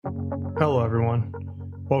Hello, everyone.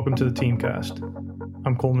 Welcome to the Teamcast.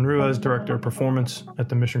 I'm Coleman Ruiz, Director of Performance at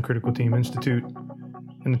the Mission Critical Team Institute.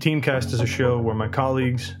 And the Teamcast is a show where my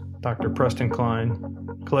colleagues, Dr. Preston Klein,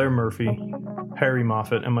 Claire Murphy, Harry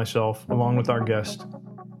Moffat, and myself, along with our guest,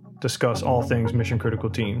 discuss all things mission critical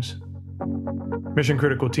teams. Mission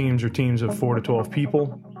critical teams are teams of 4 to 12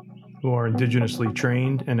 people who are indigenously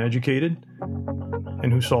trained and educated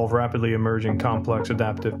and who solve rapidly emerging complex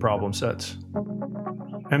adaptive problem sets.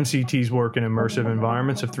 MCTs work in immersive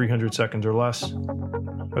environments of 300 seconds or less,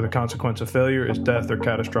 where the consequence of failure is death or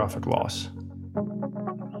catastrophic loss.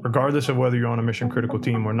 Regardless of whether you're on a mission critical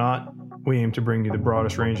team or not, we aim to bring you the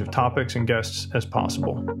broadest range of topics and guests as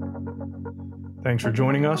possible. Thanks for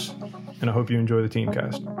joining us, and I hope you enjoy the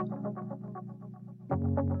Teamcast.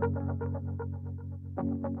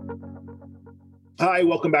 Hi,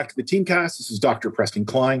 welcome back to the Teamcast. This is Dr. Preston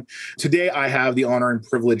Klein. Today, I have the honor and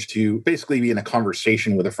privilege to basically be in a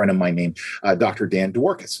conversation with a friend of mine named Dr. Dan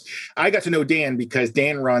Dworkis. I got to know Dan because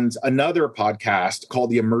Dan runs another podcast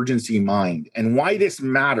called The Emergency Mind. And why this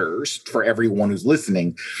matters for everyone who's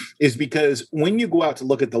listening is because when you go out to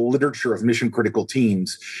look at the literature of mission critical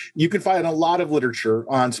teams, you can find a lot of literature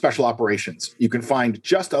on special operations. You can find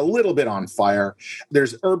just a little bit on fire.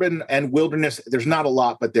 There's urban and wilderness. There's not a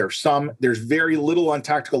lot, but there's some. There's very little on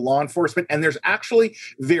tactical law enforcement, and there's actually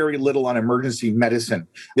very little on emergency medicine.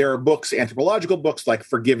 There are books, anthropological books like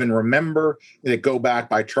Forgive and Remember, that go back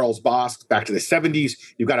by Charles Bosk back to the 70s.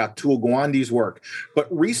 You've got Atul Gawande's work. But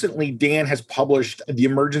recently, Dan has published The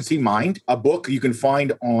Emergency Mind, a book you can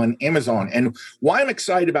find on Amazon. And why I'm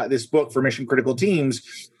excited about this book for mission critical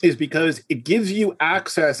teams is because it gives you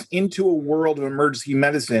access into a world of emergency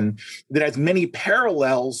medicine that has many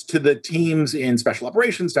parallels to the teams in special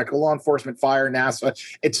operations, tactical law enforcement, fire, NASA,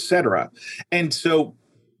 et cetera. And so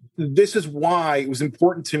this is why it was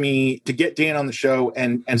important to me to get Dan on the show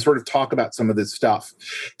and sort of talk about some of this stuff.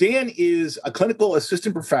 Dan is a clinical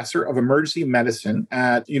assistant professor of emergency medicine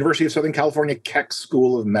at University of Southern California Keck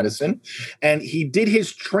School of Medicine. And he did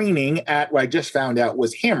his training at what I just found out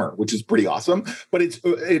was HAMR, which is pretty awesome. But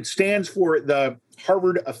it stands for the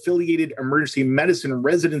Harvard Affiliated Emergency Medicine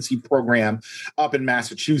Residency Program up in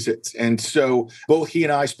Massachusetts. And so both he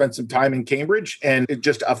and I spent some time in Cambridge, and it's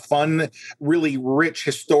just a fun, really rich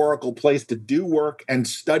historical place to do work and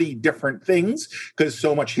study different things because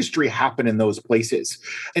so much history happened in those places.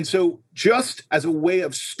 And so just as a way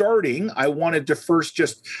of starting, I wanted to first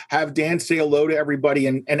just have Dan say hello to everybody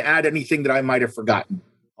and add anything that I might have forgotten.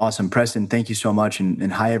 Awesome. Preston, thank you so much.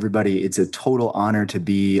 And hi, everybody. It's a total honor to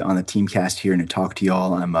be on the Teamcast here and to talk to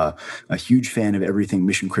y'all. I'm a huge fan of everything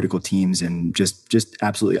mission critical teams and just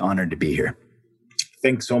absolutely honored to be here.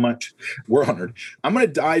 Thanks so much. We're honored. I'm going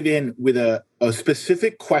to dive in with a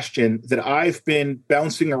specific question that I've been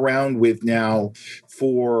bouncing around with now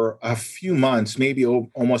for a few months, maybe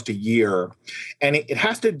almost a year. And it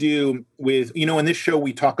has to do with, in this show,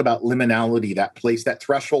 we talk about liminality, that place, that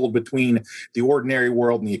threshold between the ordinary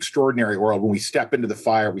world and the extraordinary world. When we step into the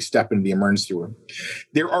fire, we step into the emergency room.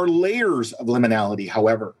 There are layers of liminality,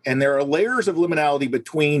 however, and there are layers of liminality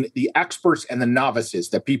between the experts and the novices,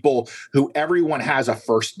 the people who everyone has a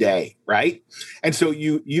first day, right? And so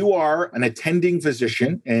you are an attending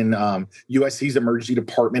physician in USC's emergency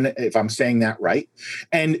department, if I'm saying that right.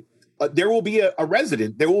 And there will be a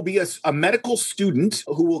resident, there will be a medical student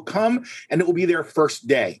who will come, and it will be their first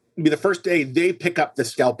day. It'll be the first day they pick up the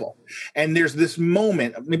scalpel. And there's this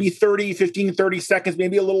moment, maybe 30 seconds,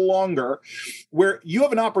 maybe a little longer, where you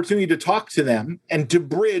have an opportunity to talk to them and to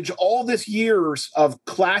bridge all this years of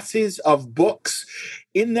classes, of books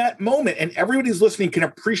in that moment. And everybody who's listening can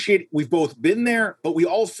appreciate we've both been there, but we've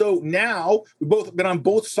both been on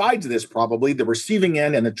both sides of this, probably the receiving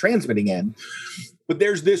end and the transmitting end. But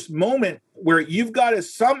there's this moment where you've got to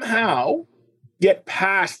somehow get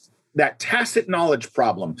past that tacit knowledge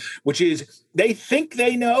problem, which is they think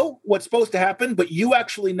they know what's supposed to happen, but you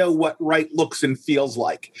actually know what right looks and feels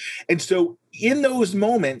like. And so in those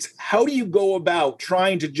moments, how do you go about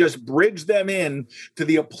trying to just bridge them in to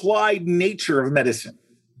the applied nature of medicine?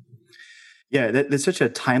 Yeah, that's such a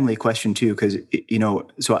timely question too, because,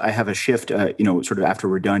 so I have a shift, sort of after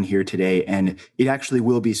we're done here today, and it actually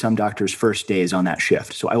will be some doctors' first days on that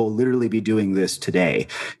shift. So I will literally be doing this today.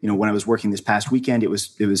 When I was working this past weekend, it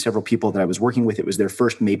was several people that I was working with. It was their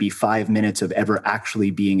first maybe 5 minutes of ever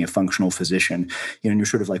actually being a functional physician. And you're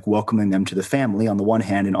sort of like welcoming them to the family on the one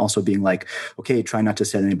hand, and also being like, okay, try not to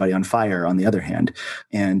set anybody on fire on the other hand.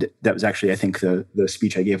 And that was actually, I think, the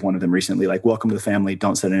speech I gave one of them recently, like, welcome to the family,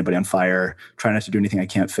 don't set anybody on fire. try not to do anything I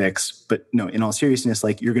can't fix. But no, in all seriousness,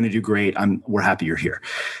 like, you're going to do great. We're happy you're here.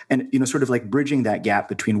 And, sort of like bridging that gap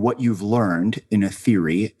between what you've learned in a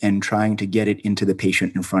theory and trying to get it into the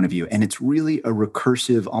patient in front of you. And it's really a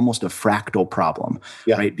recursive, almost a fractal problem,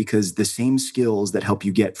 right? Because the same skills that help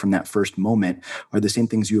you get from that first moment are the same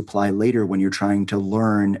things you apply later when you're trying to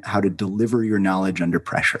learn how to deliver your knowledge under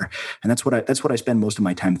pressure. And that's what I spend most of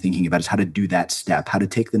my time thinking about, is how to do that step, how to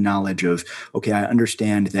take the knowledge of, okay, I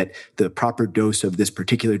understand that the proper dose of this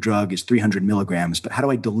particular drug is 300 milligrams, but how do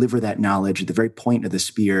I deliver that knowledge at the very point of the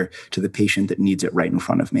spear to the patient that needs it right in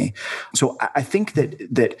front of me? So I think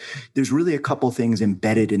that there's really a couple things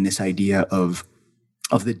embedded in this idea of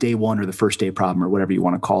the day one or the first day problem or whatever you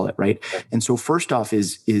want to call it, right? And so first off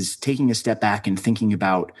is taking a step back and thinking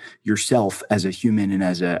about yourself as a human and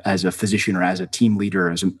as a physician or as a team leader,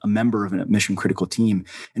 as a member of a mission critical team,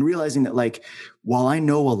 and realizing that, like, while I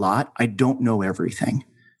know a lot, I don't know everything,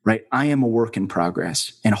 right? I am a work in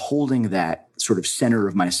progress, and holding that sort of center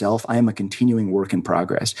of myself, I am a continuing work in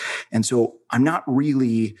progress. And so I'm not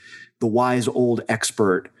really the wise old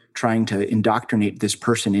expert trying to indoctrinate this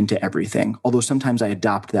person into everything, although sometimes I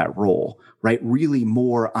adopt that role, right? Really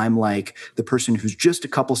more, I'm like the person who's just a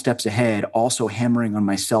couple steps ahead, also hammering on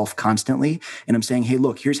myself constantly. And I'm saying, hey,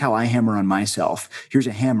 look, here's how I hammer on myself. Here's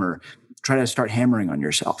a hammer. Try to start hammering on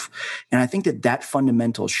yourself. And I think that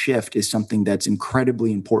fundamental shift is something that's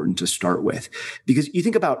incredibly important to start with, because you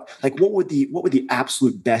think about, like, what would the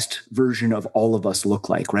absolute best version of all of us look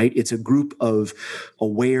like, right? It's a group of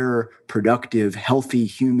aware, productive, healthy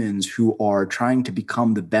humans who are trying to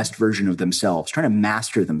become the best version of themselves, trying to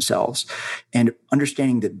master themselves, and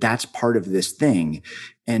understanding that that's part of this thing,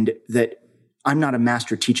 and that I'm not a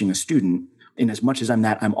master teaching a student. And as much as I'm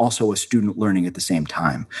that, I'm also a student learning at the same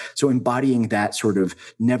time. So embodying that sort of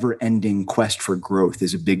never-ending quest for growth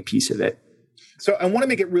is a big piece of it. So I want to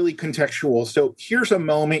make it really contextual. So here's a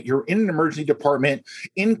moment, you're in an emergency department,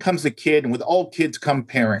 in comes a kid, and with all kids come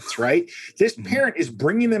parents, right? This parent is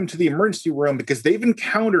bringing them to the emergency room because they've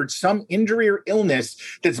encountered some injury or illness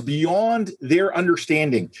that's beyond their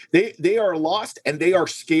understanding. They are lost and they are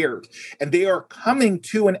scared, and they are coming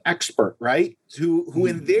to an expert, right? Who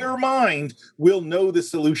in their mind will know the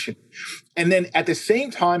solution. And then at the same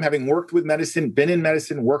time, having worked with medicine, been in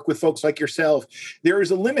medicine, work with folks like yourself, there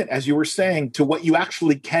is a limit, as you were saying, to what you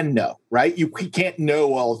actually can know, right? You can't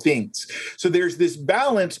know all things. So there's this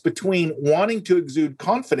balance between wanting to exude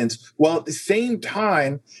confidence while at the same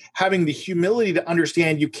time having the humility to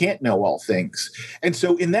understand you can't know all things. And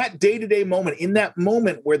so in that day-to-day moment, in that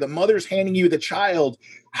moment where the mother's handing you the child,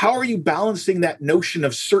 how are you balancing that notion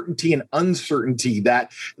of certainty and uncertainty,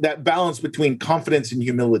 that balance between confidence and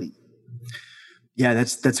humility? Yeah,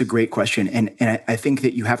 that's a great question. And I think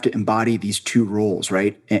that you have to embody these two roles,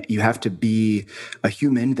 right? You have to be a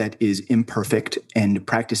human that is imperfect and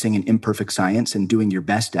practicing an imperfect science and doing your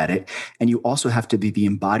best at it. And you also have to be the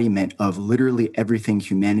embodiment of literally everything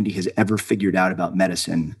humanity has ever figured out about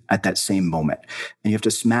medicine at that same moment. And you have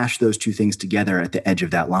to smash those two things together at the edge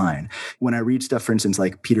of that line. When I read stuff, for instance,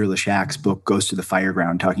 like Peter Lashak's book, Goes to the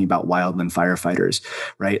Fireground, talking about wildland firefighters,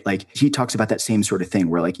 right? Like, he talks about that same sort of thing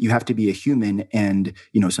where, like, you have to be a human, and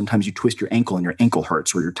sometimes you twist your ankle and your ankle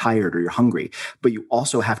hurts, or you're tired, or you're hungry, but you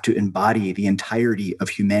also have to embody the entirety of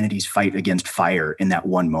humanity's fight against fire in that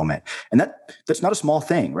one moment. And that's not a small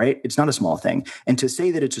thing, right? It's not a small thing. And to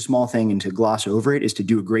say that it's a small thing and to gloss over it is to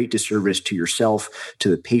do a great disservice to yourself, to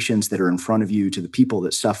the patients that are in front of you, to the people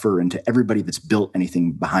that suffer, and to everybody that's built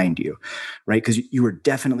anything behind you, right? Because you are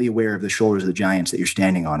definitely aware of the shoulders of the giants that you're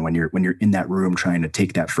standing on when you're in that room trying to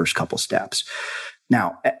take that first couple steps.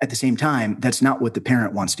 Now, at the same time, that's not what the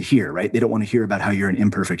parent wants to hear, right? They don't want to hear about how you're an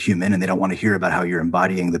imperfect human, and they don't want to hear about how you're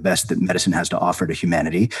embodying the best that medicine has to offer to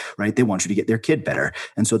humanity, right? They want you to get their kid better.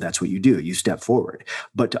 And so that's what you do. You step forward.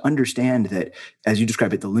 But to understand that, as you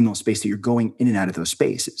describe it, the liminal space, that you're going in and out of those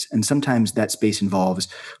spaces. And sometimes that space involves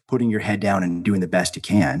putting your head down and doing the best you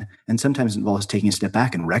can. And sometimes it involves taking a step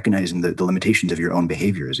back and recognizing the limitations of your own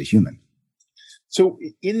behavior as a human. So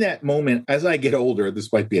in that moment, as I get older,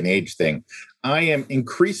 this might be an age thing, I am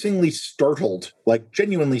increasingly startled, like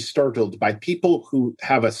genuinely startled, by people who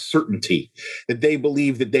have a certainty that they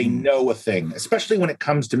believe that they know a thing, especially when it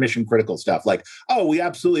comes to mission critical stuff. Like, oh,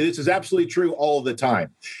 this is absolutely true all the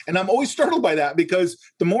time. And I'm always startled by that, because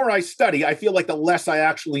the more I study, I feel like the less I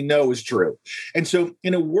actually know is true. And so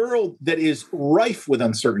in a world that is rife with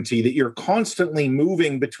uncertainty, that you're constantly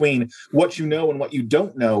moving between what you know and what you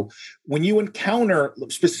don't know, when you encounter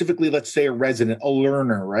specifically, let's say, a resident, a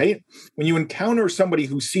learner, right? When you encounter encounter somebody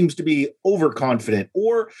who seems to be overconfident,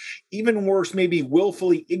 or even worse, maybe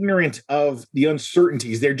willfully ignorant of the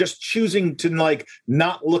uncertainties, they're just choosing to like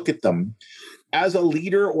not look at them. As a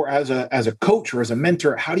leader or as a coach or as a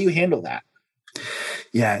mentor, how do you handle that?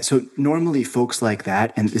 Yeah. So normally folks like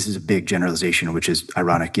that, and this is a big generalization, which is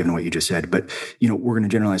ironic given what you just said, but we're going to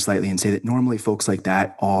generalize slightly and say that normally folks like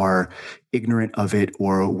that are ignorant of it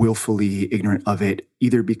or willfully ignorant of it,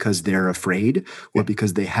 either because they're afraid or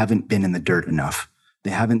because they haven't been in the dirt enough. They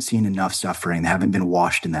haven't seen enough suffering. They haven't been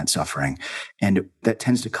washed in that suffering. And that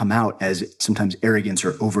tends to come out as sometimes arrogance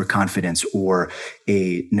or overconfidence or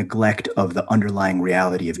a neglect of the underlying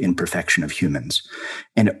reality of imperfection of humans.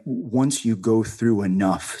 And once you go through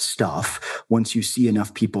enough stuff, once you see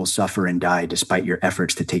enough people suffer and die despite your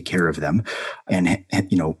efforts to take care of them, and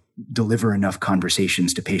deliver enough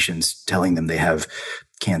conversations to patients telling them they have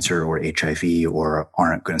cancer or HIV or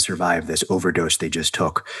aren't going to survive this overdose they just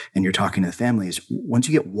took, and you're talking to the families, once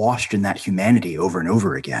you get washed in that humanity over and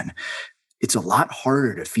over again, it's a lot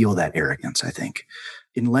harder to feel that arrogance, I think,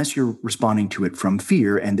 unless you're responding to it from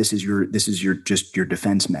fear. And this is your just your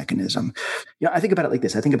defense mechanism. I think about it like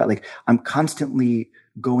this. I think about I'm constantly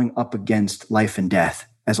going up against life and death,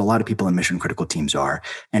 as a lot of people in mission critical teams are.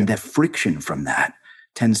 And that friction from that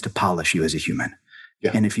tends to polish you as a human.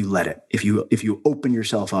 Yeah. And if you let it, if you open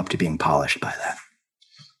yourself up to being polished by that.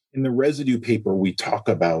 In the residue paper, we talk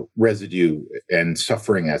about residue and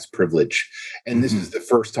suffering as privilege. And this is the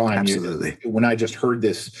first time when I just heard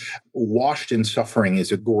this, washed in suffering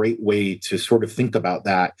is a great way to sort of think about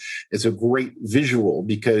that. It's a great visual,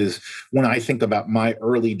 because when I think about my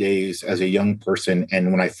early days as a young person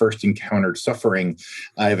and when I first encountered suffering,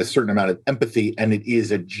 I have a certain amount of empathy, and it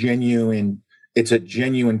is a genuine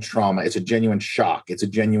trauma. It's a genuine shock. It's a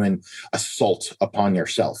genuine assault upon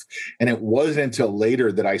yourself. And it wasn't until later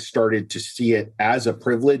that I started to see it as a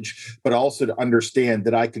privilege, but also to understand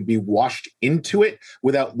that I could be washed into it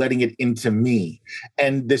without letting it into me.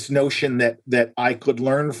 And this notion that I could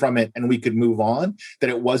learn from it and we could move on, that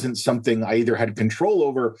it wasn't something I either had control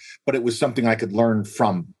over, but it was something I could learn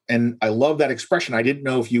from. And I love that expression. I didn't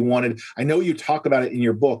know if you wanted, I know you talk about it in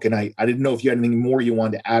your book, and I didn't know if you had anything more you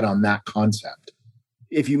wanted to add on that concept.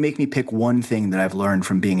 If you make me pick one thing that I've learned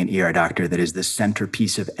from being an ER doctor that is the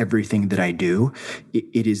centerpiece of everything that I do,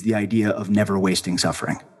 it is the idea of never wasting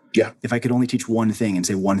suffering. Yeah. If I could only teach one thing and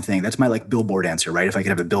say one thing, that's my billboard answer, right? If I could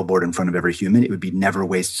have a billboard in front of every human, it would be never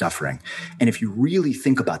waste suffering. And if you really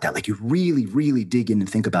think about that, you really, really dig in and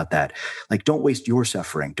think about that, don't waste your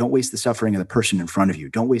suffering. Don't waste the suffering of the person in front of you.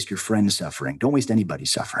 Don't waste your friend's suffering. Don't waste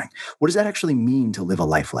anybody's suffering. What does that actually mean to live a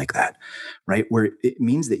life like that, right? Where it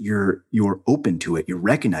means that you're open to it. You're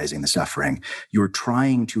recognizing the suffering. You're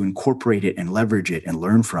trying to incorporate it and leverage it and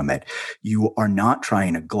learn from it. You are not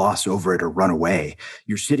trying to gloss over it or run away.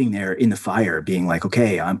 You're sitting there in the fire being like,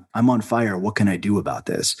 okay, I'm on fire. What can I do about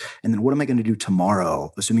this? And then what am I going to do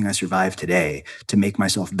tomorrow, assuming I survive today, to make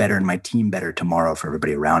myself better and my team better tomorrow for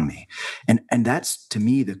everybody around me? And that's, to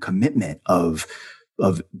me, the commitment of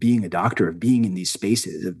being a doctor, of being in these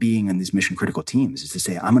spaces, of being in these mission critical teams, is to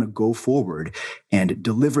say, I'm going to go forward and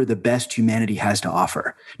deliver the best humanity has to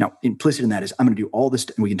offer. Now, implicit in that is I'm going to do all this,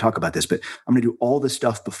 and we can talk about this, but I'm going to do all the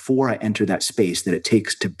stuff before I enter that space that it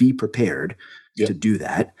takes to be prepared to do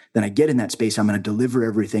that. Then I get in that space. I'm going to deliver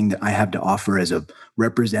everything that I have to offer as a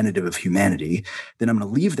representative of humanity. Then I'm going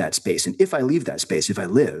to leave that space. And if I leave that space, if I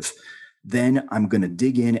live, then I'm going to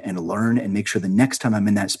dig in and learn and make sure the next time I'm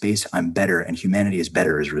in that space, I'm better and humanity is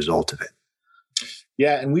better as a result of it.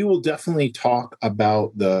 Yeah, and we will definitely talk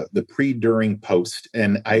about the pre, during, post.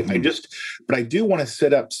 And I do want to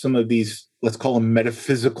set up some of these, let's call them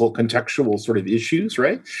metaphysical, contextual sort of issues,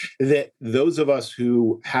 right? That those of us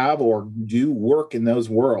who have or do work in those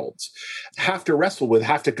worlds have to wrestle with,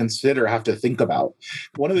 have to consider, have to think about.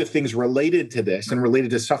 One of the things related to this and related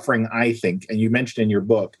to suffering, I think, and you mentioned in your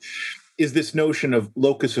book, is this notion of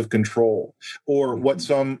locus of control, or what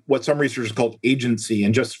some researchers call agency.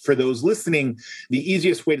 And just for those listening, the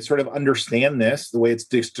easiest way to sort of understand this, the way it's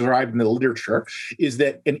described in the literature, is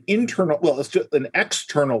that an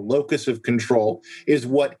external locus of control is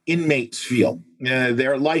what inmates feel.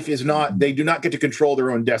 Their life is not, they do not get to control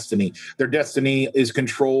their own destiny. Their destiny is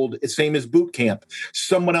controlled, same as boot camp.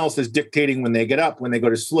 Someone else is dictating when they get up, when they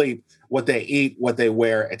go to sleep, what they eat, what they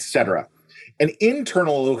wear, etc. An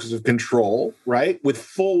internal locus of control, right,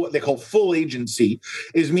 with what they call full agency,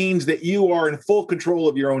 means that you are in full control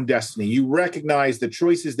of your own destiny. You recognize the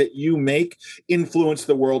choices that you make influence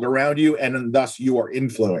the world around you, and thus you are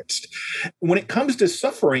influenced. When it comes to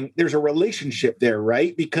suffering, there's a relationship there,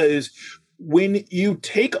 right? Because when you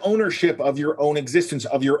take ownership of your own existence,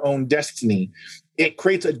 of your own destiny, it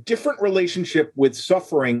creates a different relationship with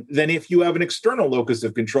suffering than if you have an external locus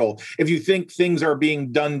of control. If you think things are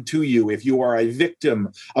being done to you, if you are a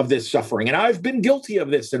victim of this suffering. And I've been guilty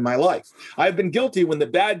of this in my life. I've been guilty when the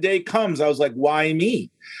bad day comes. I was like, why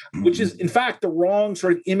me? Which is, in fact, the wrong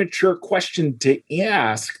sort of immature question to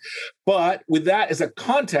ask. But with that as a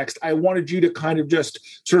context, I wanted you to kind of just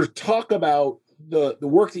sort of talk about the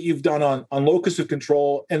work that you've done on locus of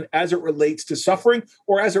control and as it relates to suffering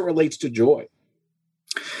or as it relates to joy.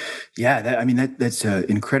 Yeah, that's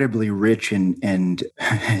incredibly rich and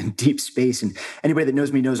deep space. And anybody that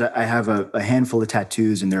knows me knows I have a handful of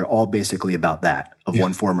tattoos, and they're all basically about that of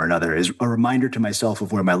one form or another. Is a reminder to myself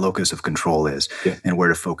of where my locus of control is and where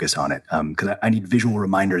to focus on it. Because I need visual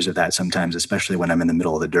reminders of that sometimes, especially when I'm in the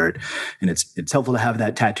middle of the dirt. And it's helpful to have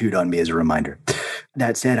that tattooed on me as a reminder.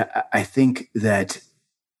 That said, I think that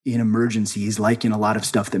in emergencies, like in a lot of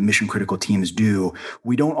stuff that mission critical teams do,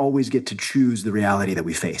 we don't always get to choose the reality that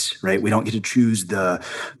we face, right? We don't get to choose the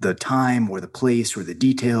time or the place or the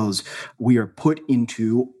details. We are put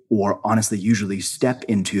into, or honestly, usually step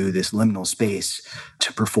into this liminal space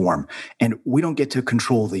to perform. And we don't get to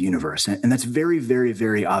control the universe. And that's very, very,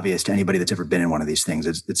 very obvious to anybody that's ever been in one of these things.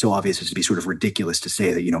 It's so obvious as to be sort of ridiculous to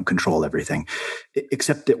say that you don't control everything,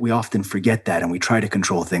 except that we often forget that and we try to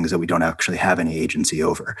control things that we don't actually have any agency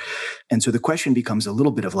over. And so the question becomes a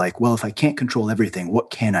little bit of like, well, if I can't control everything, what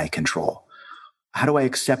can I control? How do I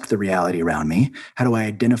accept the reality around me? How do I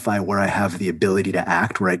identify where I have the ability to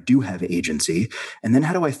act, where I do have agency? And then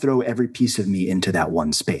how do I throw every piece of me into that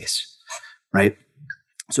one space, right?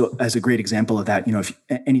 So as a great example of that, if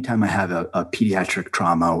anytime I have a pediatric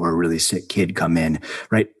trauma or a really sick kid come in,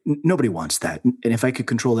 right? Nobody wants that. And if I could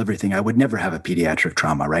control everything, I would never have a pediatric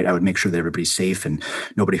trauma, right? I would make sure that everybody's safe and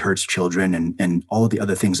nobody hurts children and all of the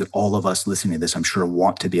other things that all of us listening to this, I'm sure,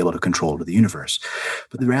 want to be able to control to the universe.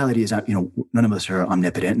 But the reality is that, none of us are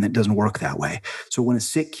omnipotent, and it doesn't work that way. So when a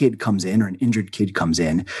sick kid comes in or an injured kid comes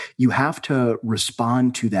in, you have to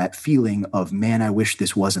respond to that feeling of, man, I wish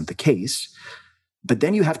this wasn't the case. But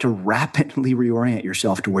then you have to rapidly reorient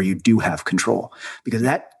yourself to where you do have control, because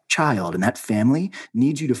that child and that family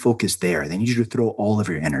needs you to focus there. They need you to throw all of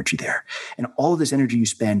your energy there. And all of this energy you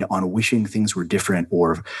spend on wishing things were different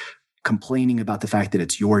or complaining about the fact that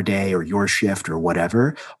it's your day or your shift or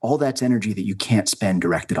whatever, all that's energy that you can't spend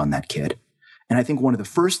directed on that kid. And I think one of the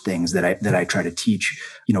first things that I try to teach,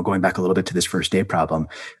 going back a little bit to this first day problem,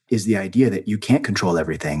 is the idea that you can't control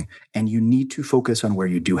everything and you need to focus on where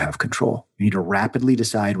you do have control. You need to rapidly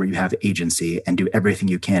decide where you have agency and do everything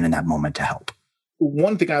you can in that moment to help.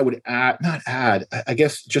 One thing I would I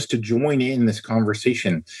guess just to join in this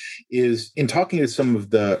conversation is in talking to some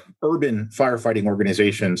of the urban firefighting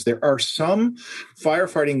organizations, there are some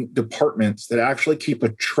firefighting departments that actually keep a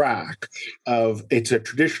track of, it's a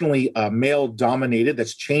traditionally male-dominated,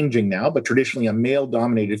 that's changing now, but traditionally a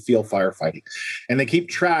male-dominated field firefighting. And they keep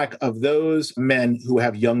track of those men who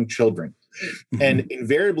have young children. And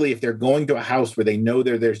invariably, if they're going to a house where they know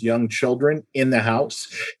there's young children in the house,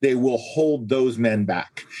 they will hold those men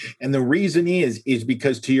back. And the reason is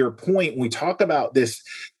because, to your point, when we talk about this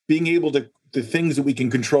being able to, the things that we can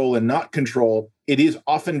control and not control, it is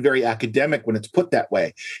often very academic when it's put that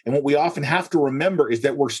way. And what we often have to remember is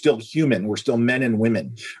that we're still human. We're still men and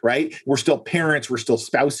women, right? We're still parents. We're still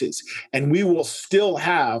spouses. And we will still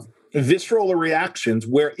have visceral reactions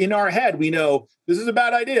where in our head we know this is a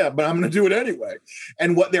bad idea, but I'm going to do it anyway.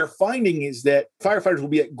 And what they're finding is that firefighters will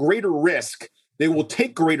be at greater risk. They will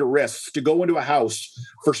take greater risks to go into a house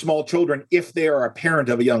for small children if they are a parent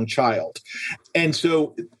of a young child. And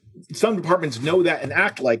so some departments know that and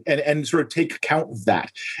act like and sort of take account of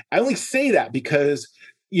that. I only say that because,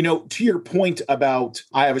 to your point about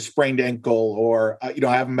I have a sprained ankle or, I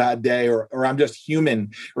have a bad day or I'm just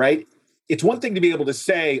human, right? It's one thing to be able to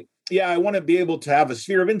say, yeah, I want to be able to have a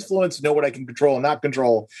sphere of influence, know what I can control and not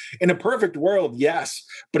control. In a perfect world, yes.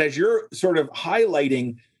 But as you're sort of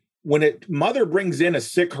highlighting, when a mother brings in a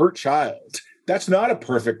sick, hurt child, that's not a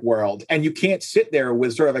perfect world. And you can't sit there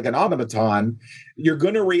with sort of like an automaton. You're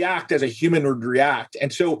going to react as a human would react.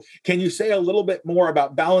 And so can you say a little bit more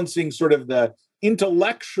about balancing sort of the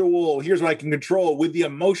intellectual, here's what I can control, with the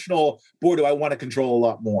emotional, boy, do I want to control a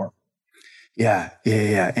lot more? Yeah.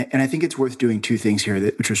 And I think it's worth doing two things here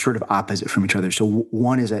which are sort of opposite from each other. So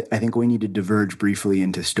one is I think we need to diverge briefly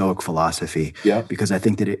into Stoic philosophy, because I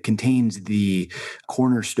think that it contains the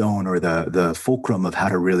cornerstone or the fulcrum of how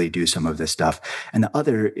to really do some of this stuff. And the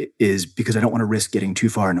other is, because I don't want to risk getting too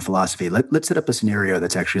far into philosophy, let's set up a scenario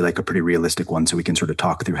that's actually like a pretty realistic one so we can sort of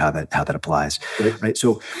talk through how that applies. Right?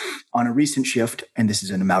 So On a recent shift, and this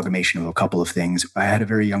is an amalgamation of a couple of things, I had a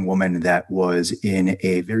very young woman that was in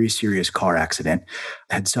a very serious car accident,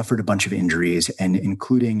 had suffered a bunch of injuries, and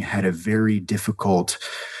including had a very difficult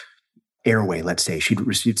airway, let's say. She'd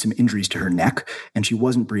received some injuries to her neck and she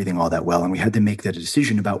wasn't breathing all that well. And we had to make the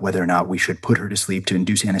decision about whether or not we should put her to sleep to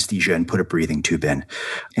induce anesthesia and put a breathing tube in.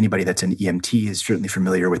 Anybody that's an EMT is certainly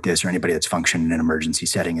familiar with this, or anybody that's functioned in an emergency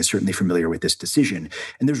setting is certainly familiar with this decision.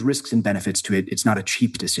 And there's risks and benefits to it. It's not a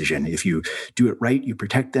cheap decision. If you do it right, you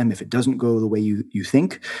protect them. If it doesn't go the way you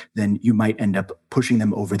think, then you might end up pushing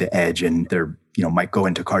them over the edge and they're might go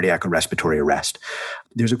into cardiac or respiratory arrest.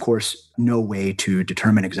 There's, of course, no way to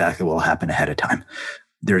determine exactly what will happen ahead of time.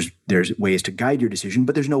 There's ways to guide your decision,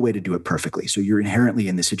 but there's no way to do it perfectly. So you're inherently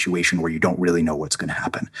in the situation where you don't really know what's going to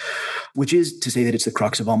happen, which is to say that it's the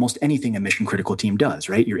crux of almost anything a mission critical team does,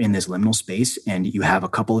 right? You're in this liminal space and you have a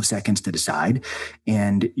couple of seconds to decide,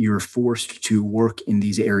 and you're forced to work in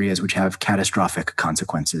these areas which have catastrophic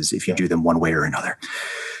consequences if you do them one way or another.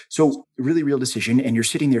 So really real decision, and you're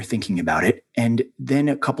sitting there thinking about it, and then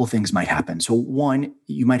a couple things might happen. So one,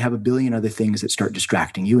 you might have a billion other things that start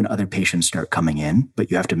distracting you and other patients start coming in,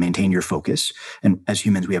 but you have to maintain your focus. And as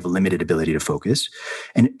humans, we have a limited ability to focus.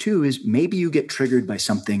 And two is maybe you get triggered by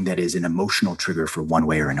something that is an emotional trigger for one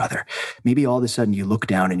way or another. Maybe all of a sudden you look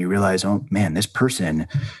down and you realize, oh man, this person,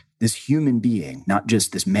 this human being, not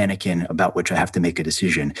just this mannequin about which I have to make a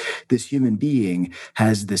decision, this human being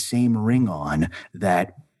has the same ring on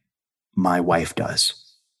that my wife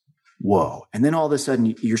does. Whoa. And then all of a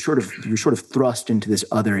sudden you're sort of thrust into this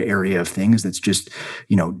other area of things that's just,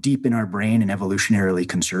 deep in our brain and evolutionarily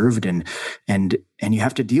conserved, and you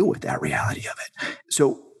have to deal with that reality of it.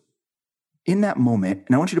 So in that moment,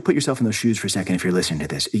 and I want you to put yourself in those shoes for a second if you're listening to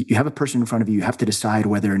this, you have a person in front of you, you have to decide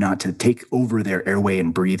whether or not to take over their airway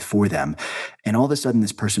and breathe for them. And all of a sudden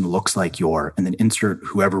this person looks like and then insert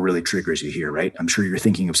whoever really triggers you here, right? I'm sure you're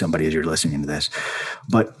thinking of somebody as you're listening to this.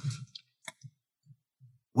 But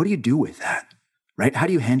what do you do with that, right? How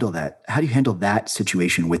do you handle that? How do you handle that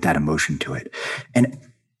situation with that emotion to it? And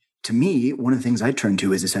to me, one of the things I turn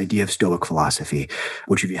to is this idea of Stoic philosophy,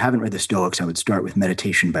 which if you haven't read the Stoics, I would start with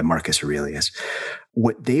Meditation by Marcus Aurelius.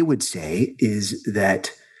 What they would say is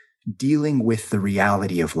that dealing with the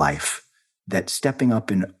reality of life, that stepping up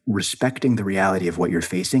and respecting the reality of what you're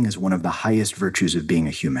facing is one of the highest virtues of being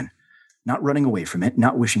a human. Not running away from it,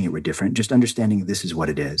 not wishing it were different, just understanding this is what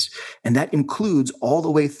it is. And that includes all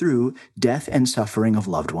the way through death and suffering of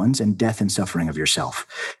loved ones and death and suffering of yourself.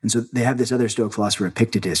 And so they have this other Stoic philosopher,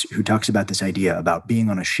 Epictetus, who talks about this idea about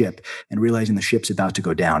being on a ship and realizing the ship's about to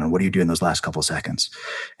go down. And what do you do in those last couple seconds?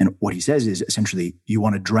 And what he says is essentially, you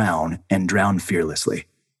want to drown and drown fearlessly.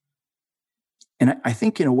 And I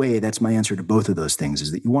think in a way, that's my answer to both of those things,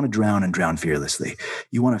 is that you want to drown and drown fearlessly.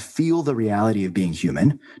 You want to feel the reality of being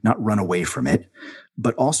human, not run away from it,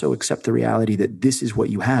 but also accept the reality that this is what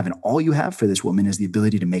you have. And all you have for this woman is the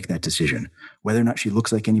ability to make that decision. Whether or not she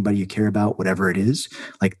looks like anybody you care about, whatever it is,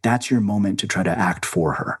 like that's your moment to try to act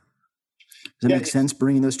for her. Does that make sense,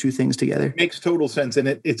 bringing those two things together? It makes total sense. And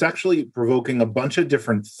it's actually provoking a bunch of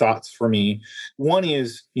different thoughts for me. One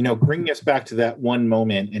is, bringing us back to that one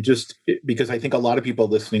moment, and just because I think a lot of people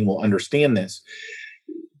listening will understand this.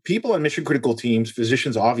 People on mission critical teams,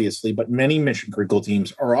 physicians obviously, but many mission critical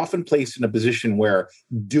teams are often placed in a position where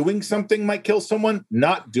doing something might kill someone,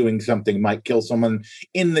 not doing something might kill someone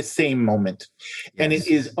in the same moment. Yes. And it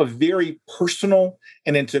is a very personal,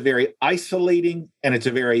 and it's a very isolating, and it's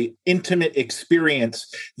a very intimate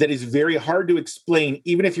experience that is very hard to explain.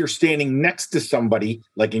 Even if you're standing next to somebody,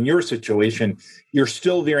 like in your situation, you're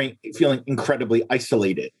still feeling incredibly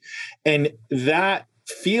isolated. And that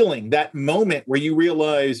feeling, that moment where you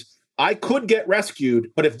realize I could get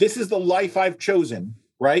rescued, but if this is the life I've chosen,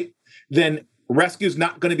 right, then rescue is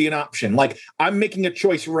not going to be an option. Like, I'm making a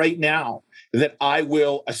choice right now that I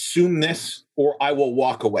will assume this or I will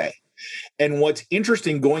walk away. And what's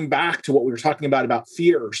interesting, going back to what we were talking about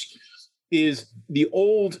fears, is the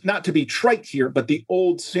old, not to be trite here, but the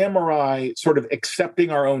old samurai sort of accepting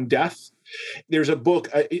our own death. There's a book,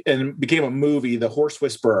 and it became a movie, The Horse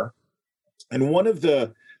Whisperer. And one of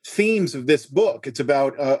the themes of this book, it's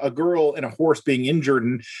about a girl and a horse being injured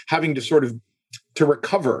and having to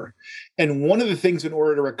recover. And one of the things in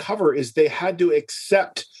order to recover is they had to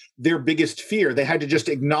accept their biggest fear. They had to just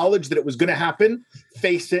acknowledge that it was going to happen,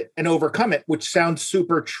 face it, and overcome it, which sounds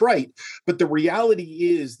super trite. But the reality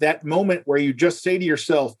is that moment where you just say to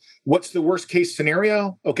yourself, what's the worst case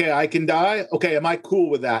scenario? Okay, I can die. Okay, am I cool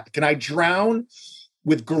with that? Can I drown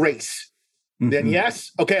with grace? Then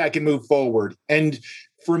yes, okay, I can move forward. And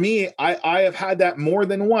for me, I have had that more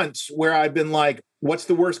than once where I've been like, what's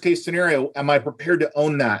the worst case scenario? Am I prepared to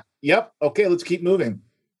own that? Yep. Okay, let's keep moving.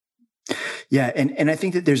 Yeah. And I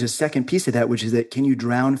think that there's a second piece of that, which is that can you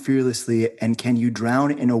drown fearlessly, and can you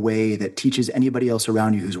drown in a way that teaches anybody else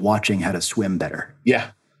around you who's watching how to swim better?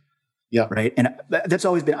 Yeah. Yeah. Right. And that's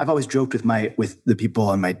always been, I've always joked with the people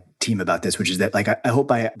on my team about this, which is that like, I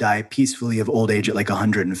hope I die peacefully of old age at like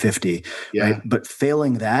 150. Yeah. Right. But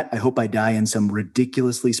failing that, I hope I die in some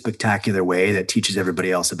ridiculously spectacular way that teaches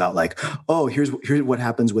everybody else about like, oh, here's what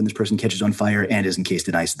happens when this person catches on fire and is encased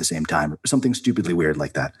in ice at the same time, or something stupidly weird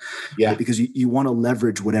like that. Yeah. Right? Because you want to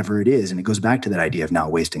leverage whatever it is. And it goes back to that idea of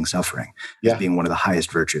not wasting suffering as being one of the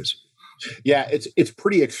highest virtues. Yeah, it's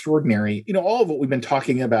pretty extraordinary. All of what we've been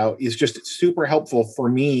talking about is just super helpful for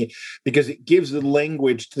me because it gives the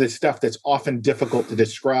language to the stuff that's often difficult to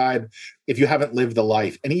describe if you haven't lived the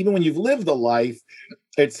life. And even when you've lived the life,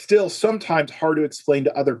 it's still sometimes hard to explain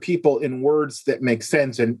to other people in words that make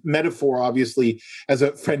sense. And metaphor, obviously, as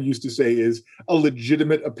a friend used to say, is a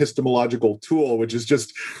legitimate epistemological tool, which is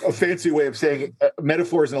just a fancy way of saying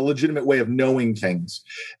metaphor is a legitimate way of knowing things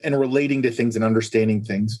and relating to things and understanding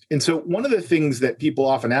things. And so one of the things that people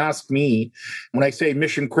often ask me when I say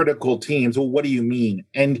mission critical teams, well, what do you mean?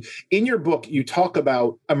 And in your book, you talk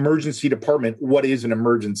about emergency department. What is an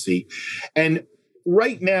emergency? And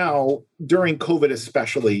right now, during COVID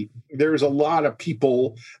especially, there's a lot of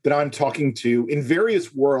people that I'm talking to in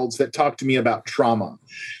various worlds that talk to me about trauma.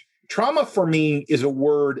 Trauma for me is a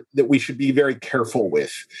word that we should be very careful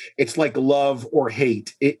with. It's like love or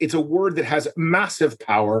hate. It's a word that has massive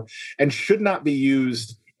power and should not be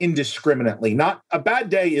used indiscriminately. Not a bad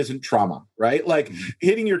day isn't trauma, right? Like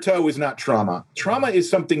hitting your toe is not trauma. Trauma is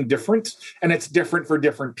something different, and it's different for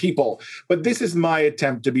different people. But this is my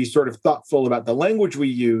attempt to be sort of thoughtful about the language we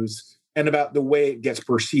use and about the way it gets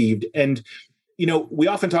perceived. And we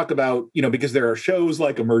often talk about, because there are shows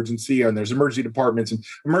like Emergency and there's emergency departments, and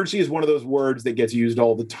emergency is one of those words that gets used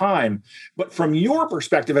all the time. But from your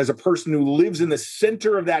perspective as a person who lives in the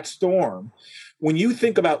center of that storm, when you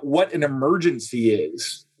think about what an emergency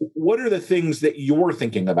is, what are the things that you're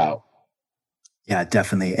thinking about? Yeah,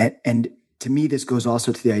 definitely. And to me, this goes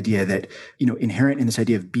also to the idea that, inherent in this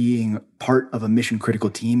idea of being part of a mission critical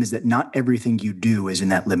team is that not everything you do is in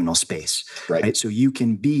that liminal space, right? So you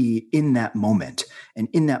can be in that moment. And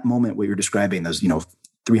in that moment, what you're describing, those,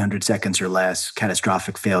 300 seconds or less,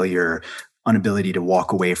 catastrophic failure, inability to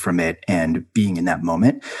walk away from it and being in that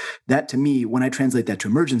moment. That to me, when I translate that to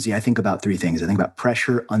emergency, I think about three things. I think about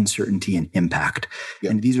pressure, uncertainty, and impact.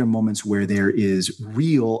 Yep. And these are moments where there is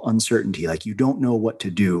real uncertainty. Like you don't know what to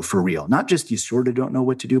do for real. Not just you sort of don't know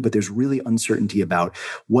what to do, but there's really uncertainty about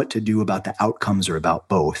what to do about the outcomes or about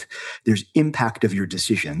both. There's impact of your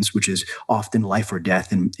decisions, which is often life or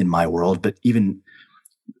death in my world, but even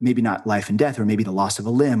maybe not life and death, or maybe the loss of a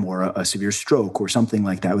limb or a severe stroke or something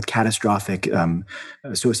like that with catastrophic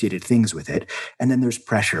associated things with it. And then there's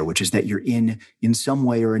pressure, which is that you're in some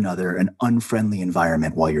way or another, an unfriendly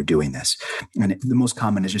environment while you're doing this. And the most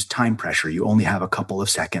common is just time pressure. You only have a couple of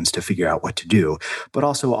seconds to figure out what to do. But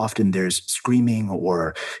also often there's screaming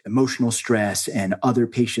or emotional stress and other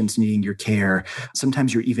patients needing your care.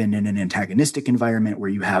 Sometimes you're even in an antagonistic environment where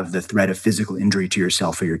you have the threat of physical injury to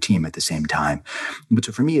yourself or your team at the same time. But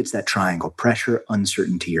so for me, it's that triangle: pressure,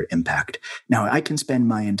 uncertainty, or impact. Now, I can spend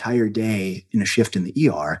my entire day in a shift in the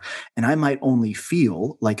ER, and I might only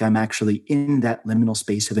feel like I'm actually in that liminal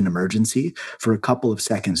space of an emergency for a couple of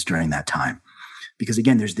seconds during that time. Because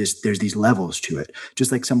again, there's these levels to it.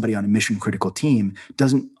 Just like somebody on a mission critical team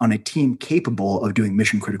on a team capable of doing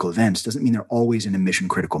mission critical events doesn't mean they're always in a mission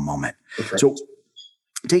critical moment. Right. So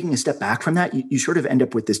taking a step back from that, you sort of end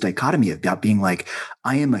up with this dichotomy about being like,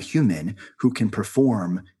 I am a human who can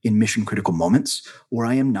perform in mission critical moments, or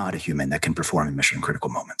I am not a human that can perform in mission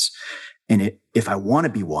critical moments. And if I want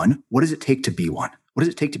to be one, what does it take to be one? What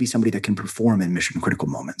does it take to be somebody that can perform in mission critical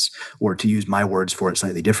moments? Or to use my words for it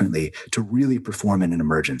slightly differently, to really perform in an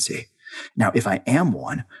emergency? Now, if I am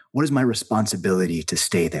one, what is my responsibility to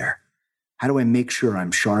stay there? How do I make sure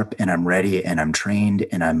I'm sharp and I'm ready and I'm trained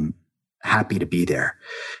and I'm happy to be there?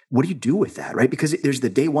 What do you do with that, right? Because there's the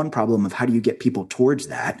day one problem of how do you get people towards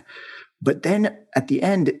that? But then at the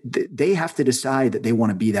end, they have to decide that they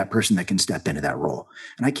want to be that person that can step into that role.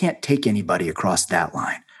 And I can't take anybody across that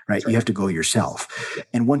line, right? You have to go yourself.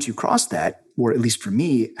 And once you cross that, or at least for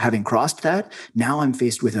me, having crossed that, now I'm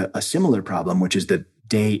faced with a similar problem, which is the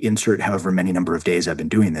day insert however many number of days I've been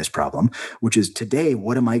doing this problem, which is today,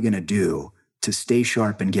 what am I going to do to stay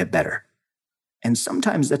sharp and get better? And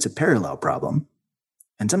sometimes that's a parallel problem,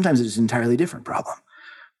 and sometimes it's an entirely different problem.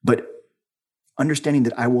 But understanding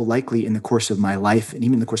that I will likely, in the course of my life and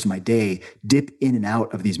even in the course of my day, dip in and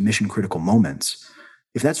out of these mission critical moments.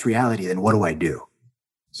 If that's reality, then what do I do?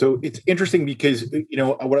 So it's interesting because,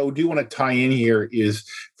 what I do want to tie in here is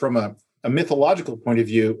from a mythological point of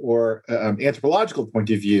view or anthropological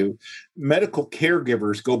point of view, medical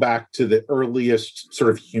caregivers go back to the earliest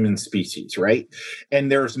sort of human species, right?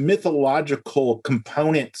 And there's mythological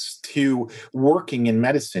components to working in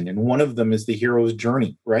medicine. And one of them is the hero's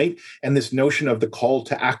journey, right? And this notion of the call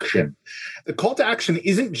to action. The call to action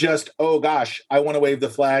isn't just, oh gosh, I want to wave the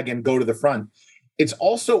flag and go to the front. It's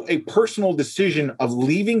also a personal decision of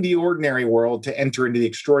leaving the ordinary world to enter into the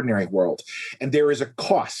extraordinary world. And there is a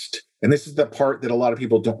cost. And this is the part that a lot of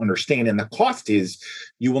people don't understand. And the cost is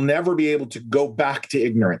you will never be able to go back to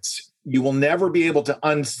ignorance. You will never be able to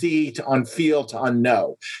unsee, to unfeel, to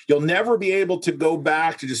unknow. You'll never be able to go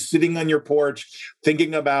back to just sitting on your porch,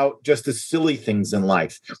 thinking about just the silly things in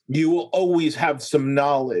life. You will always have some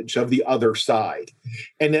knowledge of the other side.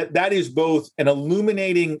 And that is both an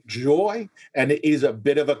illuminating joy and it is a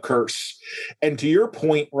bit of a curse. And to your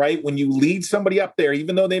point, right, when you lead somebody up there,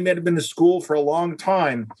 even though they may have been to school for a long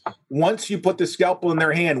time, once you put the scalpel in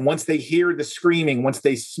their hand, once they hear the screaming, once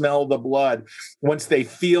they smell the blood, once they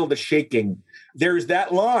feel the shaking, there's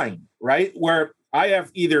that line, right, where I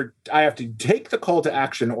have to take the call to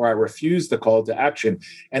action or I refuse the call to action.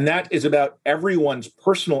 And that is about everyone's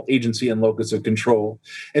personal agency and locus of control.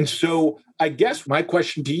 And so I guess my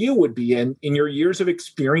question to you would be in your years of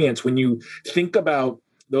experience, when you think about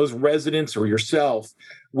those residents or yourself,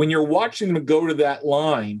 when you're watching them go to that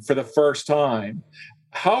line for the first time,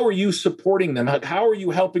 how are you supporting them? How are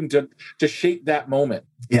you helping to shape that moment?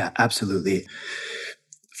 Yeah, absolutely.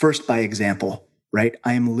 First, by example, right?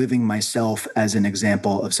 I am living myself as an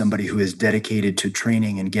example of somebody who is dedicated to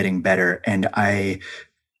training and getting better. And I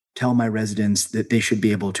tell my residents that they should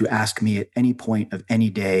be able to ask me at any point of any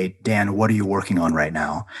day, Dan, what are you working on right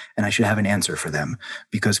now? And I should have an answer for them,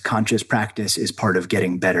 because conscious practice is part of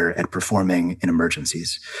getting better at performing in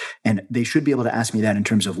emergencies. And they should be able to ask me that in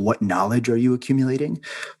terms of what knowledge are you accumulating,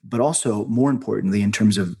 but also more importantly, in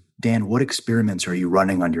terms of, Dan, what experiments are you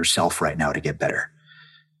running on yourself right now to get better?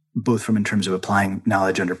 Both from in terms of applying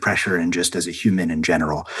knowledge under pressure and just as a human in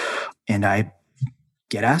general. And I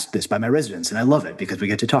get asked this by my residents, and I love it because we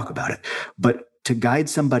get to talk about it. But to guide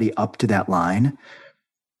somebody up to that line,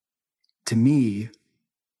 to me,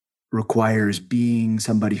 requires being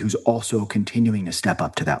somebody who's also continuing to step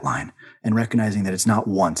up to that line and recognizing that it's not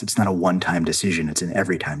a one-time decision, it's an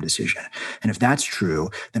every-time decision. And if that's true,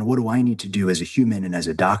 then what do I need to do as a human and as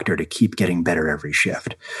a doctor to keep getting better every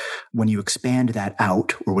shift? When you expand that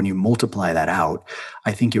out, or when you multiply that out,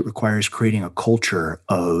 I think it requires creating a culture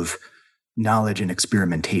of knowledge and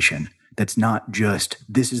experimentation. That's not just,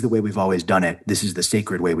 this is the way we've always done it, this is the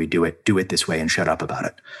sacred way we do it this way and shut up about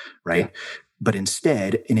it, right? Yeah. But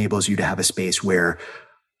instead enables you to have a space where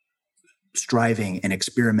striving and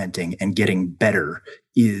experimenting and getting better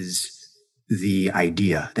is the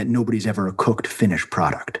idea, that nobody's ever a cooked finished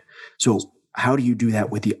product. So how do you do that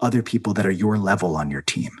with the other people that are your level on your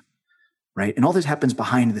team? Right. And all this happens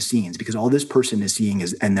behind the scenes, because all this person is seeing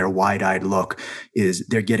is, and their wide-eyed look is,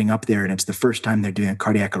 they're getting up there and it's the first time they're doing a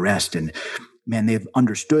cardiac arrest, and man, they've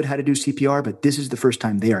understood how to do CPR, but this is the first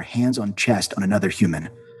time they are hands on chest on another human.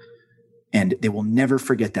 And they will never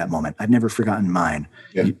forget that moment. I've never forgotten mine.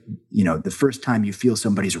 Yeah. You know, the first time you feel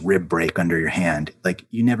somebody's rib break under your hand, like,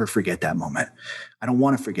 you never forget that moment. I don't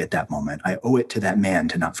want to forget that moment. I owe it to that man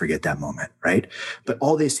to not forget that moment, right? But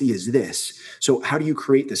all they see is this. So how do you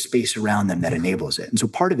create the space around them that enables it? And so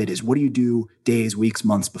part of it is, what do you do days, weeks,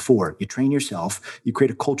 months before? You train yourself. You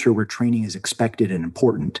create a culture where training is expected and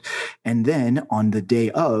important. And then on the day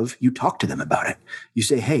of, you talk to them about it. You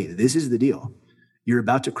say, hey, this is the deal. You're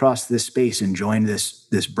about to cross this space and join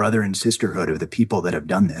this brother and sisterhood of the people that have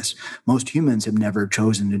done this. Most humans have never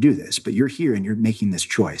chosen to do this, but you're here and you're making this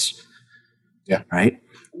choice. Yeah. Right?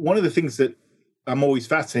 One of the things that I'm always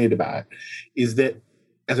fascinated about is that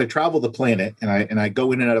as I travel the planet and I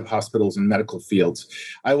go in and out of hospitals and medical fields,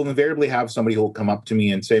 I will invariably have somebody who will come up to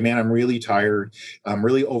me and say, man, I'm really tired. I'm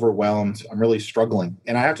really overwhelmed. I'm really struggling.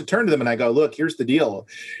 And I have to turn to them and I go, look, here's the deal.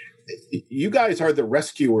 You guys are the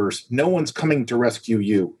rescuers. No one's coming to rescue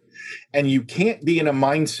you. And you can't be in a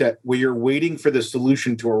mindset where you're waiting for the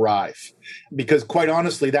solution to arrive, because quite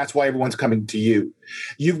honestly, that's why everyone's coming to you.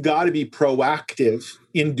 You've got to be proactive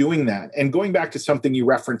in doing that. And going back to something you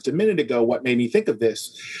referenced a minute ago, what made me think of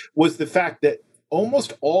this was the fact that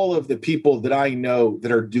almost all of the people that I know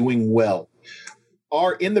that are doing well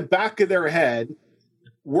are in the back of their head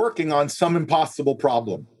working on some impossible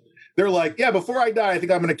problem. They're like, yeah, before I die, I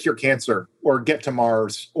think I'm going to cure cancer or get to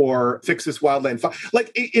Mars or fix this wildland fire.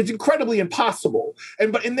 Like it's incredibly impossible.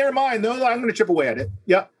 But in their mind, they're like, I'm going to chip away at it.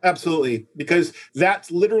 Yeah, absolutely. Because that's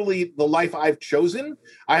literally the life I've chosen.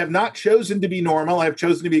 I have not chosen to be normal. I've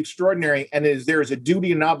chosen to be extraordinary. And there is a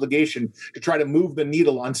duty and obligation to try to move the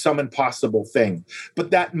needle on some impossible thing.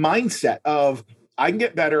 But that mindset of, I can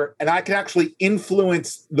get better and I can actually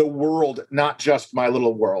influence the world, not just my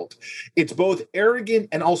little world. It's both arrogant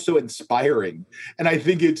and also inspiring. And I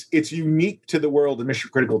think it's unique to the world of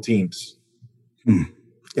mission critical teams.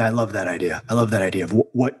 Yeah, I love that idea. I love that idea of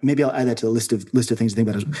what maybe I'll add that to the list of things to think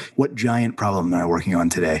about. Is what giant problem am I working on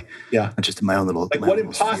today? Yeah. Not just in my own little, like what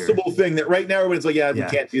impossible thing that right now everyone's like, we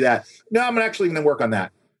can't do that. No, I'm actually going to work on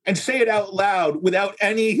that. And say it out loud without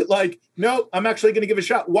any no, I'm actually going to give it a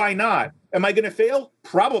shot. Why not? Am I going to fail?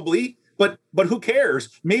 Probably, but who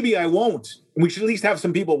cares? Maybe I won't. And we should at least have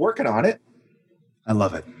some people working on it. I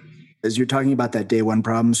love it. As you're talking about that day one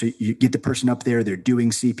problem, so you get the person up there, they're doing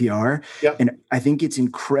CPR. Yep. And I think it's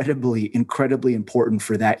incredibly, incredibly important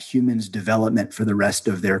for that human's development for the rest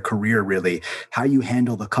of their career, really, how you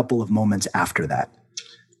handle the couple of moments after that.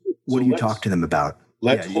 What do you talk to them about?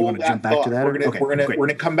 Let's hold that jump back thought. To that? We're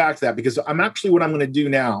gonna come back to that because what I'm going to do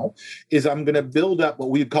now is I'm going to build up what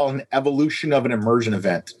we call an evolution of an immersion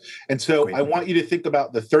event. And so I want you to think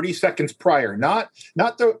about the 30 seconds prior, not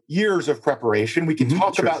the years of preparation. We can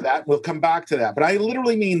talk about that. We'll come back to that. But I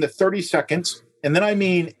literally mean the 30 seconds. And then I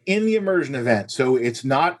mean in the immersion event. So it's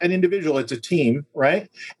not an individual, it's a team, right?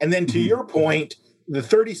 And then to your point, the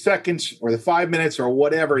 30 seconds or the 5 minutes or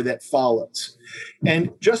whatever that follows.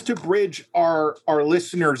 And just to bridge our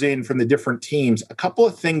listeners in from the different teams, a couple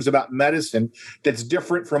of things about medicine that's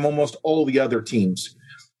different from almost all the other teams.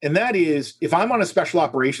 And that is, if I'm on a special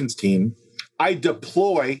operations team, I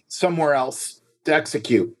deploy somewhere else to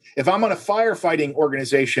execute. If I'm on a firefighting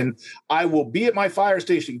organization, I will be at my fire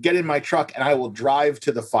station, get in my truck, and I will drive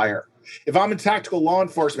to the fire. If I'm in tactical law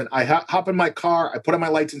enforcement, I hop in my car, I put on my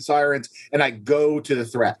lights and sirens, and I go to the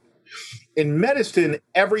threat. In medicine,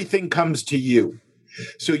 everything comes to you.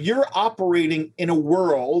 So you're operating in a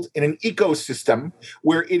world, in an ecosystem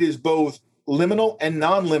where it is both liminal and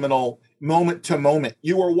non-liminal, moment to moment.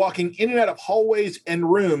 You are walking in and out of hallways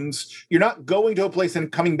and rooms. You're not going to a place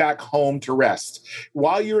and coming back home to rest.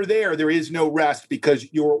 While you're there, there is no rest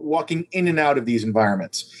because you're walking in and out of these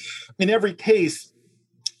environments. In every case,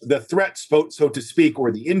 the threat, so to speak,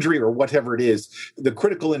 or the injury or whatever it is, the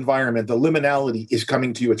critical environment, the liminality is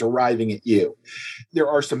coming to you. It's arriving at you. There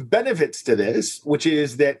are some benefits to this, which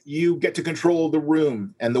is that you get to control the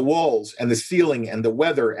room and the walls and the ceiling and the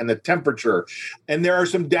weather and the temperature. And there are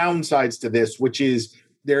some downsides to this, which is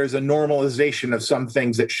there is a normalization of some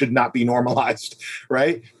things that should not be normalized,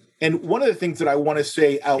 right? And one of the things that I want to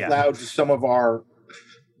say out loud to some of our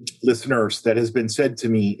listeners that has been said to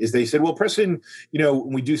me is they said, well, Preston,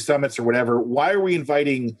 when we do summits or whatever, why are we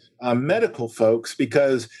inviting medical folks?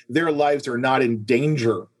 Because their lives are not in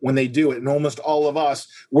danger when they do it. And almost all of us,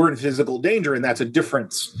 we're in physical danger, and that's a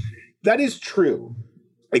difference. That is true,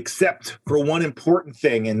 except for one important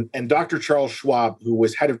thing. And Dr. Charles Schwab, who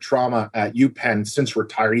was head of trauma at UPenn, since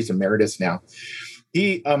retired, he's emeritus now.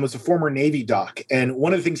 He was a former Navy doc. And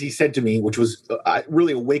one of the things he said to me, which was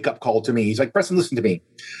really a wake-up call to me, he's like, Preston, listen to me.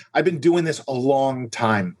 I've been doing this a long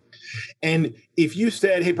time. And if you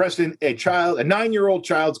said, hey, Preston, a 9-year-old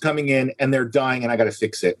child's coming in and they're dying and I got to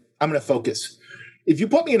fix it, I'm going to focus. If you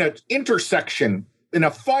put me in an intersection in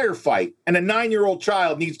a firefight and a 9-year-old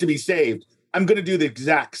child needs to be saved, I'm going to do the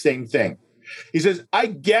exact same thing. He says, I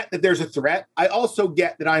get that there's a threat. I also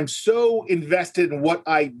get that I'm so invested in what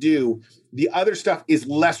I do. The other stuff is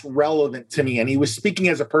less relevant to me. And he was speaking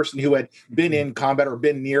as a person who had been in combat or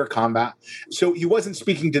been near combat. So he wasn't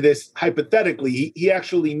speaking to this hypothetically. He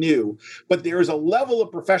actually knew. But there is a level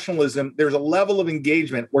of professionalism. There's a level of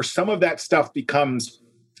engagement where some of that stuff becomes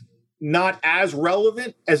not as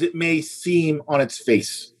relevant as it may seem on its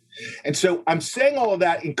face. And so I'm saying all of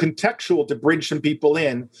that in contextual to bridge some people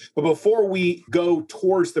in. But before we go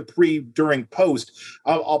towards the pre, during, post,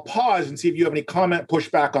 I'll pause and see if you have any comment,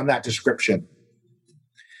 pushback on that description.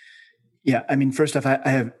 Yeah, I mean, first off, I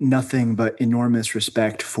have nothing but enormous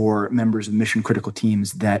respect for members of mission critical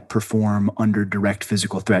teams that perform under direct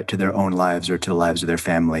physical threat to their own lives or to the lives of their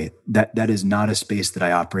family. That is not a space that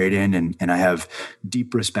I operate in, and I have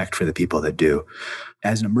deep respect for the people that do.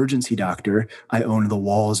 As an emergency doctor, I own the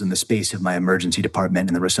walls and the space of my emergency department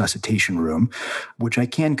and the resuscitation room, which I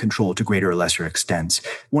can control to greater or lesser extents.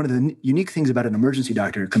 One of the unique things about an emergency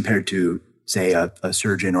doctor compared to say a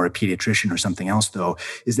surgeon or a pediatrician or something else, though,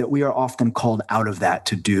 is that we are often called out of that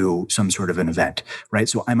to do some sort of an event, right?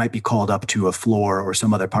 So I might be called up to a floor or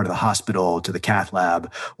some other part of the hospital, to the cath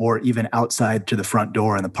lab, or even outside to the front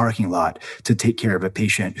door in the parking lot to take care of a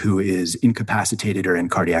patient who is incapacitated or in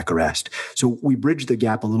cardiac arrest. So we bridge the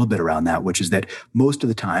gap a little bit around that, which is that most of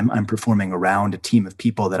the time I'm performing around a team of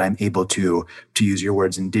people that I'm able to use your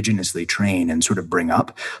words, indigenously train and sort of bring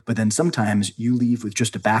up. But then sometimes you leave with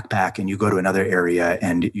just a backpack and you go to another area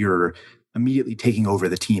and you're immediately taking over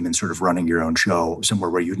the team and sort of running your own show somewhere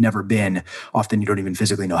where you've never been. Often you don't even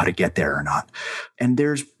physically know how to get there or not. And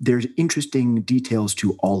there's interesting details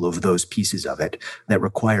to all of those pieces of it that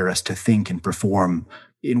require us to think and perform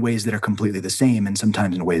in ways that are completely the same and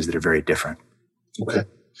sometimes in ways that are very different. Okay.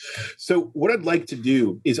 So what I'd like to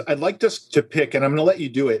do is I'd like us to pick, and I'm going to let you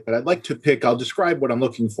do it, but I'd like to pick, I'll describe what I'm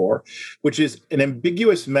looking for, which is an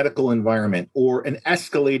ambiguous medical environment or an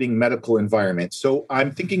escalating medical environment. So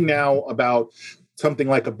I'm thinking now about something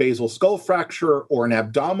like a basal skull fracture or an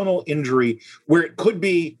abdominal injury where it could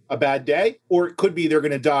be a bad day or it could be they're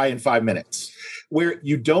going to die in 5 minutes, where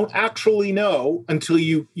you don't actually know until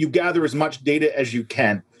you gather as much data as you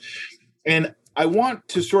can. And I want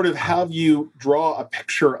to sort of have you draw a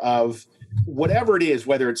picture of whatever it is,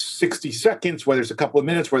 whether it's 60 seconds, whether it's a couple of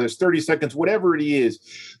minutes, whether it's 30 seconds, whatever it is,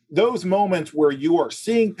 those moments where you are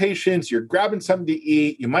seeing patients, you're grabbing something to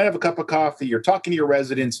eat, you might have a cup of coffee, you're talking to your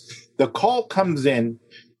residents, the call comes in,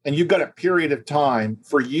 and you've got a period of time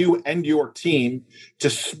for you and your team to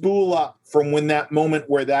spool up from when that moment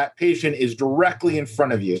where that patient is directly in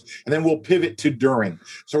front of you. And then we'll pivot to during.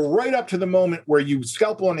 So right up to the moment where you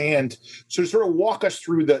scalpel in hand, so sort of walk us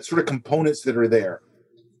through the sort of components that are there.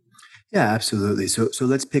 Yeah, absolutely. So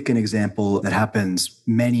let's pick an example that happens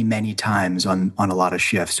many, many times on a lot of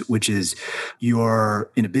shifts, which is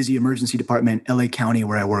you're in a busy emergency department. LA County,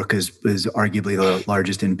 where I work, is arguably the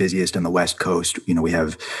largest and busiest on the West Coast. You know, we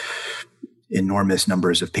have enormous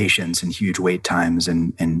numbers of patients and huge wait times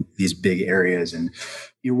and these big areas. And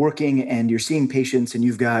you're working and you're seeing patients and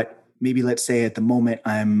you've got maybe, let's say at the moment,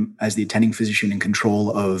 I'm, as the attending physician, in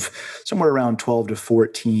control of somewhere around 12 to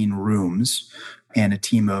 14 rooms and a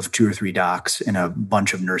team of 2 or 3 docs and a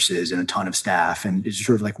bunch of nurses and a ton of staff. And it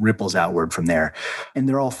sort of like ripples outward from there. And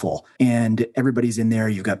they're all full. And everybody's in there.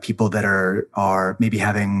 You've got people that are maybe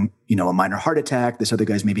having, you know, a minor heart attack. This other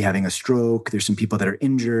guy's maybe having a stroke. There's some people that are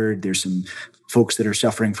injured. There's some folks that are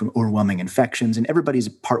suffering from overwhelming infections. And everybody's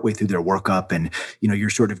partway through their workup. And, you know, you're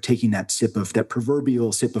sort of taking that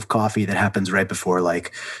proverbial sip of coffee that happens right before,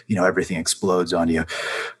 like, you know, everything explodes on you.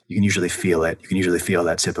 You can usually feel it. You can usually feel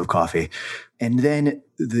that sip of coffee. And then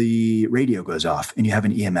the radio goes off and you have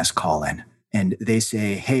an EMS call in and they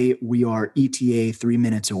say, hey, we are ETA 3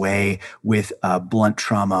 minutes away with blunt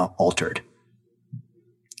trauma altered.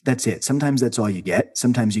 That's it. Sometimes that's all you get.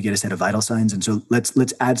 Sometimes you get a set of vital signs. And so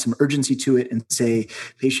let's add some urgency to it and say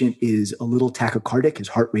patient is a little tachycardic. His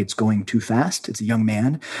heart rate's going too fast. It's a young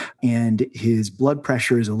man and his blood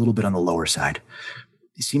pressure is a little bit on the lower side.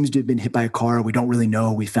 He seems to have been hit by a car. We don't really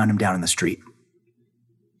know. We found him down in the street.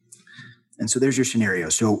 And so there's your scenario.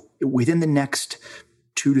 So within the next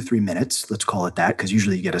 2 to 3 minutes, let's call it that, because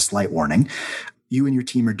usually you get a slight warning, you and your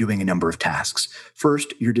team are doing a number of tasks.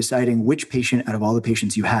 First, you're deciding which patient out of all the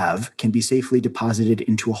patients you have can be safely deposited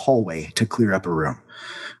into a hallway to clear up a room.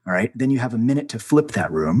 All right. Then you have a minute to flip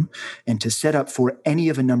that room and to set up for any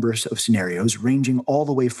of a number of scenarios, ranging all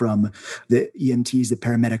the way from the EMTs, the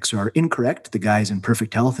paramedics are incorrect. The guy's in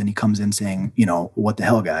perfect health and he comes in saying, you know, what the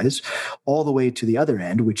hell, guys, all the way to the other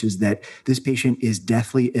end, which is that this patient is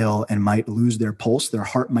deathly ill and might lose their pulse. Their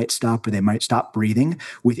heart might stop or they might stop breathing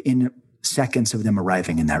within seconds of them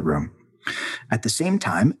arriving in that room. At the same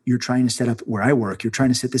time, you're trying to set up, where I work, you're trying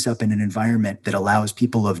to set this up in an environment that allows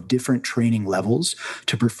people of different training levels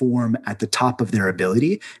to perform at the top of their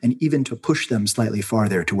ability and even to push them slightly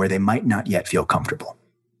farther to where they might not yet feel comfortable.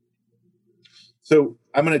 So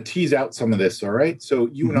I'm going to tease out some of this, all right? So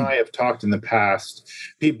you and I have talked in the past.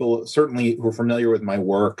 People certainly who are familiar with my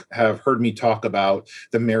work have heard me talk about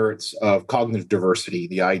the merits of cognitive diversity,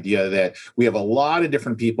 the idea that we have a lot of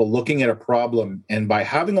different people looking at a problem. And by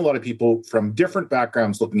having a lot of people from different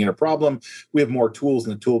backgrounds looking at a problem, we have more tools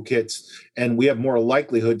in the toolkits, and we have more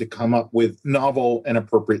likelihood to come up with novel and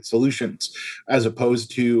appropriate solutions, as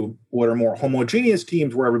opposed to what are more homogeneous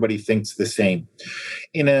teams where everybody thinks the same.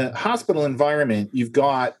 In a hospital environment, you've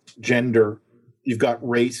got gender, you've got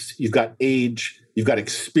race, you've got age, You've got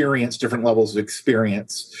experience, different levels of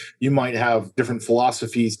experience. You might have different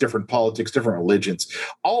philosophies, different politics, different religions.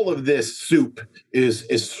 All of this soup is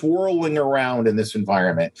swirling around in this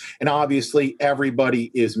environment. And obviously,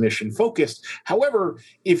 everybody is mission focused. However,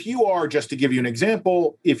 if you are, just to give you an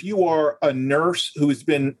example, if you are a nurse who's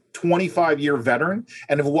been 25-year veteran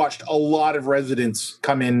and have watched a lot of residents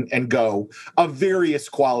come in and go of various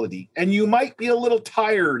quality, and you might be a little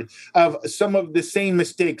tired of some of the same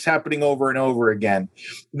mistakes happening over and over again,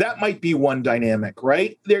 that might be one dynamic,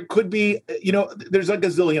 right? There could be, there's like a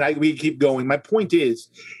zillion. We keep going. My point is,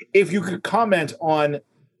 if you could comment on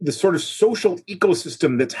the sort of social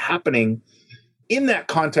ecosystem that's happening in that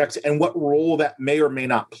context and what role that may or may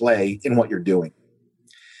not play in what you're doing.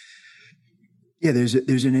 Yeah, there's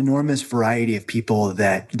an enormous variety of people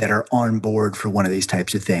that are on board for one of these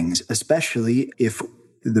types of things, especially if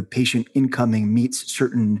the patient incoming meets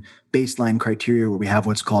certain baseline criteria where we have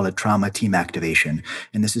what's called a trauma team activation.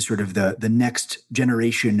 And this is sort of the next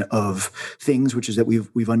generation of things, which is that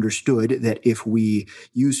we've understood that if we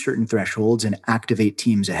use certain thresholds and activate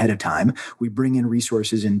teams ahead of time, we bring in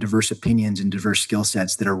resources and diverse opinions and diverse skill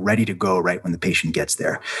sets that are ready to go right when the patient gets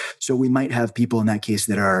there. So we might have people in that case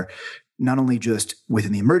that are not only just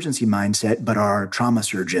within the emergency mindset, but are trauma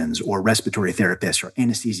surgeons or respiratory therapists or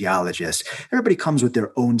anesthesiologists. Everybody comes with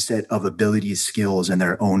their own set of abilities, skills, and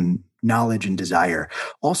their own knowledge and desire.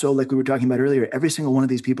 Also, like we were talking about earlier, every single one of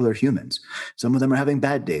these people are humans. Some of them are having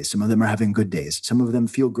bad days. Some of them are having good days. Some of them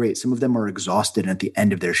feel great. Some of them are exhausted at the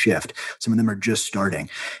end of their shift. Some of them are just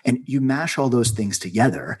starting. And you mash all those things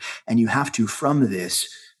together, and you have to, from this,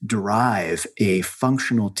 derive a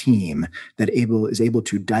functional team that is able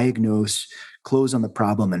to diagnose, close on the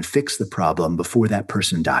problem, and fix the problem before that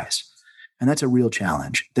person dies. And that's a real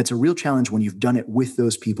challenge. That's a real challenge when you've done it with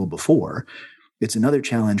those people before. It's another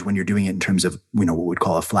challenge when you're doing it in terms of, what we'd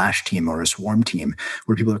call a flash team or a swarm team,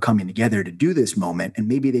 where people are coming together to do this moment, and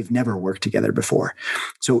maybe they've never worked together before.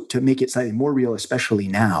 So to make it slightly more real, especially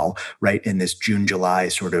now, right, in this June, July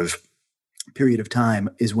sort of period of time,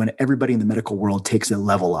 is when everybody in the medical world takes a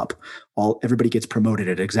level up. Everybody gets promoted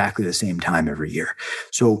at exactly the same time every year.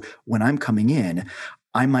 So when I'm coming in,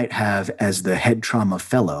 I might have as the head trauma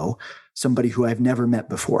fellow somebody who I've never met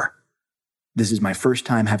before. This is my first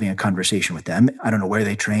time having a conversation with them. I don't know where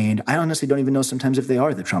they trained. I honestly don't even know sometimes if they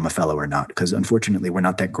are the trauma fellow or not, because unfortunately we're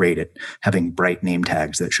not that great at having bright name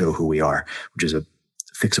tags that show who we are, which is a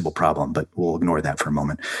fixable problem, but we'll ignore that for a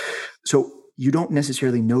moment. So you don't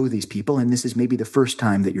necessarily know these people, and this is maybe the first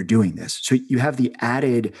time that you're doing this. So you have the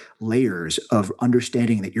added layers of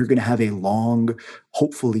understanding that you're going to have a long,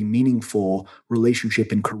 hopefully meaningful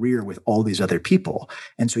relationship and career with all these other people.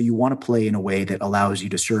 And so you want to play in a way that allows you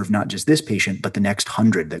to serve not just this patient, but the next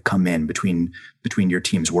 100 that come in between your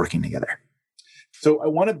teams working together. So I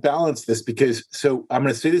want to balance this because, I'm going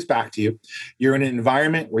to say this back to you. You're in an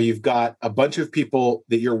environment where you've got a bunch of people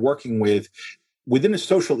that you're working with within a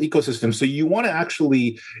social ecosystem. So you want to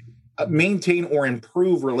actually maintain or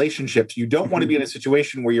improve relationships. You don't want to be in a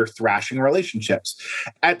situation where you're thrashing relationships.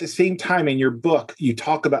 At the same time, in your book, you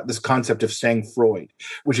talk about this concept of sang-froid,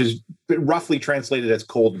 which is roughly translated as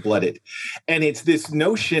cold-blooded. And it's this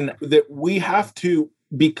notion that we have to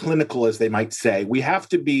be clinical, as they might say. We have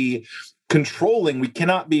to be controlling. We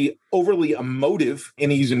cannot be overly emotive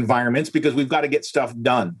in these environments because we've got to get stuff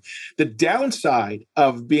done. The downside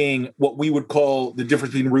of being what we would call the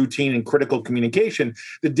difference between routine and critical communication,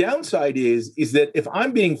 the downside is that if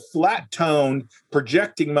I'm being flat toned,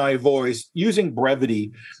 projecting my voice, using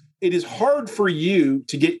brevity, it is hard for you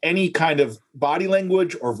to get any kind of body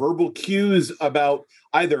language or verbal cues about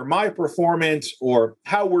either my performance or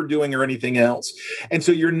how we're doing or anything else. And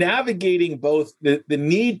so you're navigating both the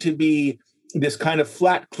need to be this kind of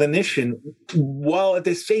flat clinician while at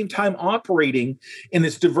the same time operating in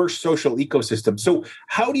this diverse social ecosystem. So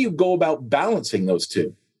how do you go about balancing those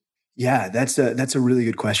two? Yeah, that's a really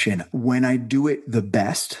good question. When I do it the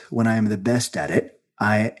best, when I am the best at it,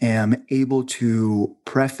 I am able to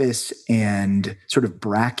preface and sort of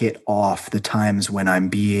bracket off the times when I'm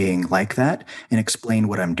being like that and explain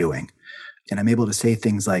what I'm doing. And I'm able to say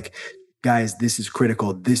things like, guys, this is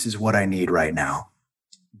critical. This is what I need right now.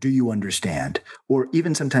 Do you understand? Or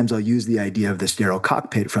even sometimes I'll use the idea of the sterile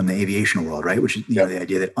cockpit from the aviation world, right? Which is the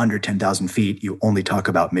idea that under 10,000 feet, you only talk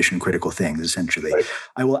about mission critical things, essentially. Right.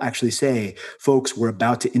 I will actually say, folks, we're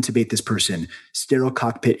about to intubate this person. Sterile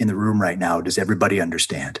cockpit in the room right now. Does everybody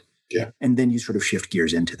understand? Yeah. And then you sort of shift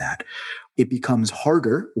gears into that. It becomes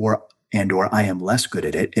harder, or and or I am less good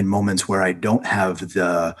at it in moments where I don't have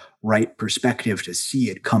the right perspective to see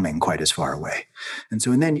it coming quite as far away. And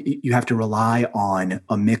then you have to rely on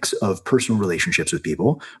a mix of personal relationships with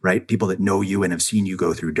people, right? People that know you and have seen you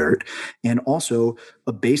go through dirt, and also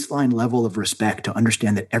a baseline level of respect to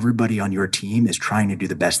understand that everybody on your team is trying to do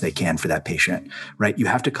the best they can for that patient, right? You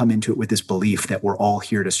have to come into it with this belief that we're all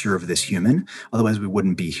here to serve this human. Otherwise, we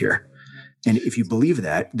wouldn't be here. And if you believe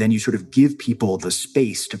that, then you sort of give people the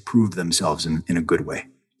space to prove themselves in a good way.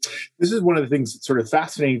 This is one of the things that's sort of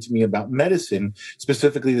fascinating to me about medicine,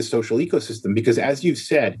 specifically the social ecosystem, because as you've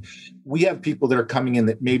said, we have people that are coming in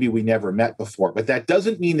that maybe we never met before, but that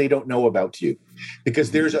doesn't mean they don't know about you, because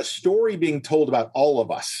there's a story being told about all of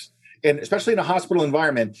us. And especially in a hospital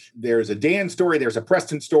environment, there's a Dan story, there's a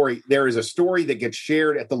Preston story, there is a story that gets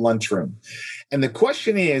shared at the lunchroom. And the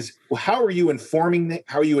question is, well, how are you informing that?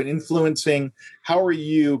 How are you influencing? How are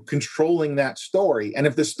you controlling that story? And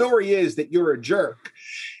if the story is that you're a jerk,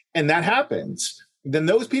 and that happens, then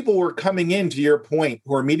those people who are coming in, to your point,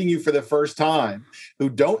 who are meeting you for the first time, who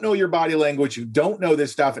don't know your body language, who don't know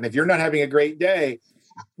this stuff, and if you're not having a great day,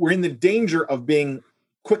 we're in the danger of being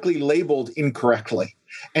quickly labeled incorrectly.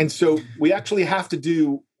 And so we actually have to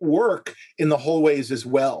do work in the hallways as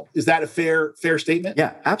well. Is that a fair statement?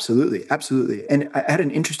 Yeah, absolutely. Absolutely. And I had an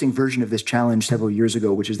interesting version of this challenge several years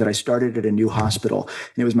ago, which is that I started at a new hospital,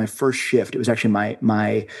 and it was my first shift. It was actually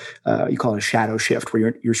my you call it a shadow shift,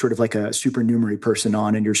 where you're sort of like a supernumerary person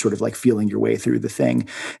on, and you're sort of like feeling your way through the thing.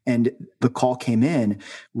 And the call came in,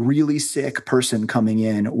 really sick person coming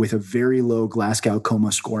in with a very low Glasgow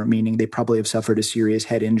coma score, meaning they probably have suffered a serious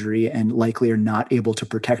head injury and likely are not able to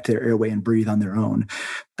protect their airway and breathe on their own.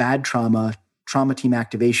 Bad trauma team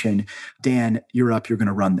activation. Dan, you're up, you're going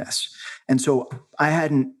to run this. And so I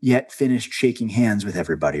hadn't yet finished shaking hands with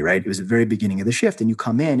everybody, right? It was the very beginning of the shift, and you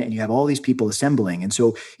come in and you have all these people assembling. And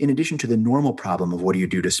so in addition to the normal problem of what do you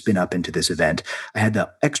do to spin up into this event, I had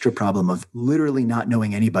the extra problem of literally not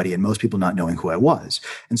knowing anybody and most people not knowing who I was.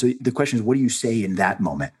 And so the question is, what do you say in that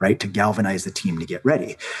moment, right? To galvanize the team to get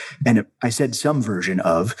ready. And I said some version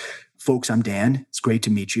of, folks, I'm Dan. It's great to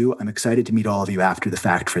meet you. I'm excited to meet all of you after the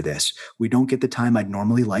fact for this. We don't get the time I'd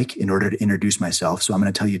normally like in order to introduce myself. So I'm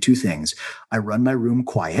going to tell you two things. I run my room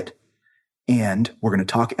quiet, and we're going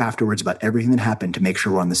to talk afterwards about everything that happened to make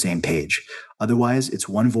sure we're on the same page. Otherwise, it's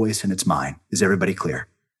one voice and it's mine. Is everybody clear?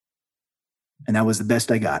 And that was the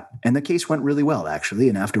best I got. And the case went really well, actually.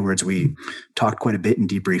 And afterwards, we talked quite a bit and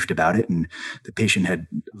debriefed about it. And the patient had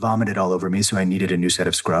vomited all over me, so I needed a new set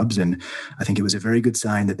of scrubs. And I think it was a very good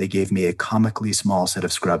sign that they gave me a comically small set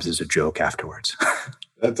of scrubs as a joke afterwards.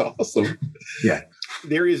 That's awesome. Yeah.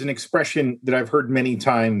 There is an expression that I've heard many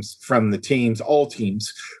times from the teams, all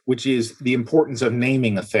teams, which is the importance of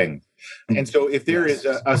naming a thing. And so if there is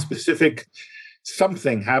a specific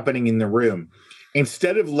something happening in the room,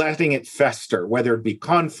 instead of letting it fester, whether it be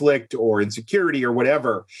conflict or insecurity or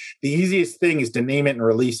whatever, the easiest thing is to name it and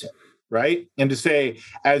release it, right? And to say,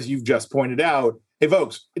 as you've just pointed out, hey,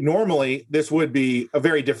 folks, normally this would be a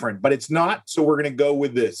very different, but it's not, so we're going to go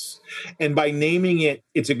with this. And by naming it,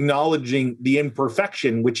 it's acknowledging the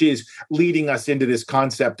imperfection, which is leading us into this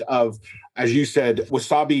concept of, as you said,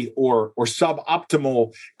 wasabi or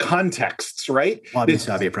suboptimal contexts, right?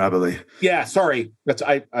 Wabi-sabi, probably. Yeah, sorry.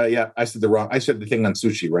 I said the thing on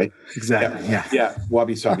sushi, right? Exactly. Yeah.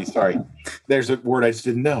 Wabi-sabi, sorry. There's a word I just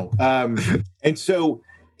didn't know. And so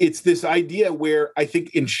it's this idea where I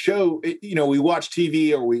think in show, we watch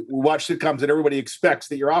TV or we watch sitcoms and everybody expects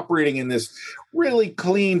that you're operating in this really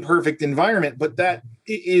clean, perfect environment, but that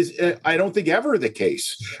is, I don't think, ever the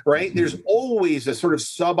case, right? There's always a sort of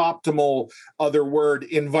suboptimal, other word,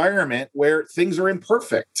 environment where things are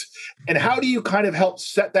imperfect. And how do you kind of help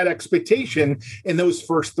set that expectation in those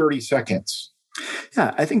first 30 seconds?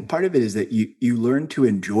 Yeah, I think part of it is that you learn to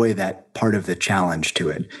enjoy that part of the challenge to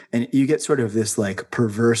it. And you get sort of this like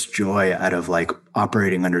perverse joy out of like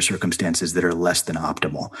operating under circumstances that are less than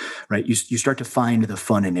optimal, right? You start to find the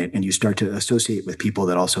fun in it, and you start to associate with people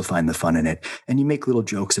that also find the fun in it. And you make little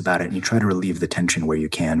jokes about it, and you try to relieve the tension where you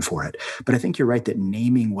can for it. But I think you're right that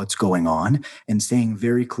naming what's going on and saying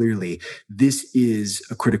very clearly, this is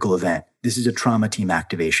a critical event. This is a trauma team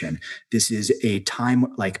activation. This is a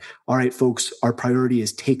time like, all right, folks, our priority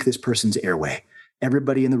is take this person's airway.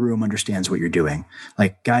 Everybody in the room understands what you're doing.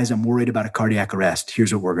 Like, guys, I'm worried about a cardiac arrest.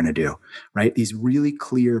 Here's what we're going to do, right? These really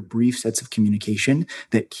clear, brief sets of communication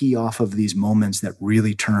that key off of these moments that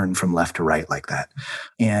really turn from left to right like that.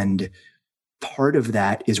 And part of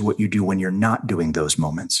that is what you do when you're not doing those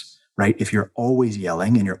moments. Right? If you're always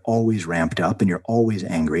yelling and you're always ramped up and you're always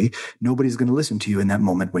angry, nobody's going to listen to you in that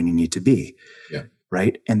moment when you need to be. Yeah.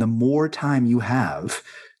 Right? And the more time you have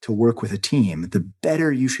to work with a team, the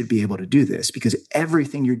better you should be able to do this, because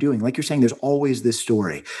everything you're doing, like you're saying, there's always this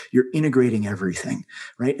story. You're integrating everything,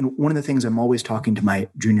 right? And one of the things I'm always talking to my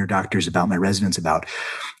junior doctors about, my residents about,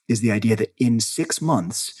 is the idea that in 6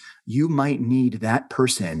 months, you might need that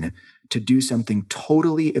person to do something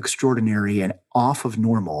totally extraordinary and off of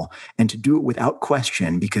normal, and to do it without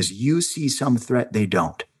question because you see some threat they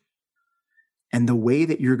don't. And the way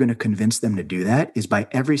that you're going to convince them to do that is by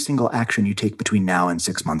every single action you take between now and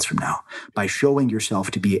 6 months from now, by showing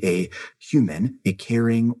yourself to be a human, a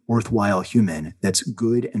caring, worthwhile human that's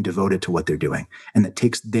good and devoted to what they're doing, and that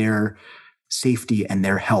takes their safety and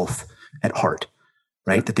their health at heart.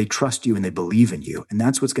 Right? That they trust you and they believe in you. And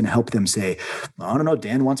that's what's going to help them say, I don't know,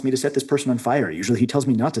 Dan wants me to set this person on fire. Usually he tells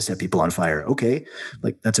me not to set people on fire. Okay.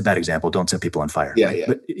 Like, that's a bad example. Don't set people on fire. Yeah. Yeah.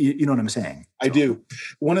 But you know what I'm saying? I do.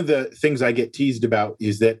 One of the things I get teased about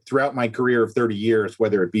is that throughout my career of 30 years,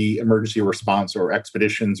 whether it be emergency response or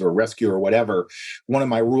expeditions or rescue or whatever, one of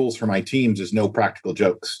my rules for my teams is no practical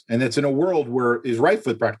jokes. And it's in a world where is rife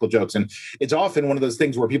with practical jokes. And it's often one of those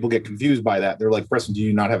things where people get confused by that. They're like, Preston, do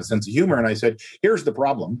you not have a sense of humor? And I said, here's the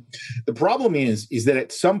problem. The problem is that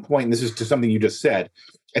at some point, and this is to something you just said,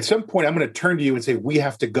 at some point, I'm going to turn to you and say, we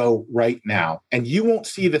have to go right now. And you won't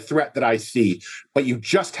see the threat that I see, but you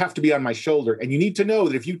just have to be on my shoulder. And you need to know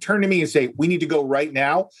that if you turn to me and say, we need to go right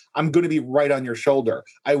now, I'm going to be right on your shoulder.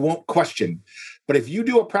 I won't question. But if you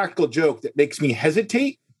do a practical joke that makes me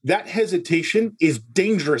hesitate, that hesitation is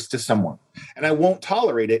dangerous to someone. And I won't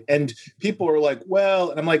tolerate it. And people are like,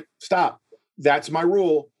 well, and I'm like, stop. That's my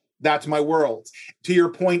rule. That's my world. To your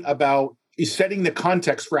point about setting the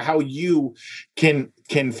context for how you can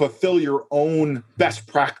fulfill your own best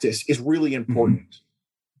practice is really important.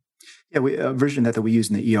 Yeah, a version of that we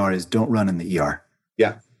use in the ER is don't run in the ER.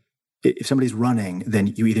 Yeah. If somebody's running, then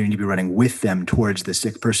you either need to be running with them towards the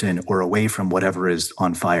sick person or away from whatever is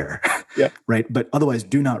on fire. Yeah. Right. But otherwise,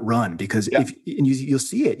 do not run, because you'll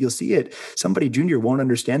see it. Somebody junior won't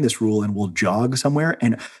understand this rule and will jog somewhere,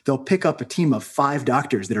 and they'll pick up a team of 5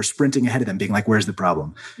 doctors that are sprinting ahead of them, being like, where's the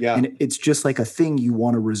problem? Yeah. And it's just like a thing you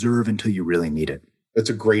want to reserve until you really need it. That's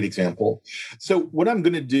a great example. So what I'm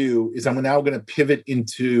going to do is I'm now going to pivot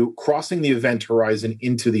into crossing the event horizon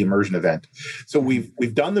into the immersion event. So we've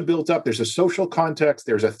done the built up. There's a social context.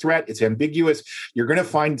 There's a threat. It's ambiguous. You're going to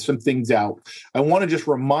find some things out. I want to just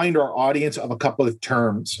remind our audience of a couple of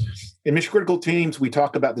terms. In mission critical teams, we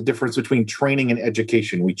talk about the difference between training and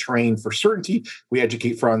education. We train for certainty. We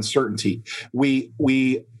educate for uncertainty.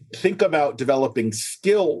 We think about developing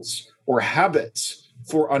skills or habits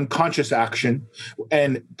for unconscious action,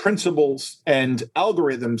 and principles and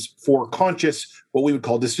algorithms for conscious, what we would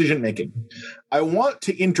call decision making. I want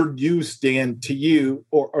to introduce, Dan, to you,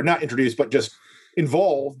 or not introduce, but just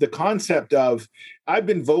involve the concept of, I've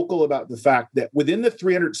been vocal about the fact that within the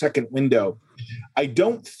 300-second window, I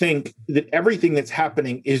don't think that everything that's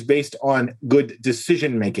happening is based on good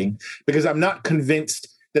decision making, because I'm not convinced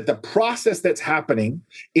that the process that's happening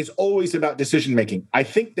is always about decision making. I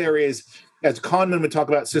think there is, as Kahneman would talk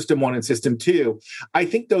about system 1 and system 2, I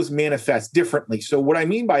think those manifest differently. So what I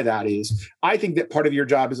mean by that is, I think that part of your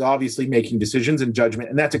job is obviously making decisions and judgment,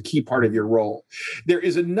 and that's a key part of your role. There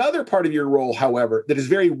is another part of your role, however, that is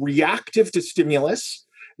very reactive to stimulus,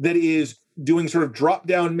 that is doing sort of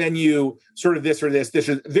drop-down menu, sort of this or this. This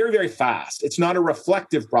is very, very fast. It's not a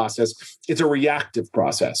reflective process. It's a reactive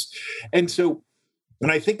process. And so when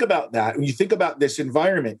I think about that, when you think about this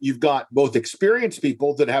environment, you've got both experienced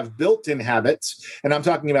people that have built-in habits, and I'm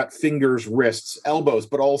talking about fingers, wrists, elbows,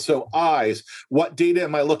 but also eyes. What data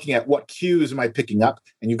am I looking at? What cues am I picking up?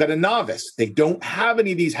 And you've got a novice. They don't have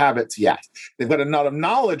any of these habits yet. They've got a lot of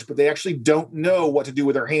knowledge, but they actually don't know what to do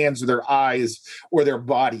with their hands or their eyes or their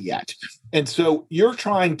body yet. And so you're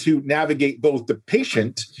trying to navigate both the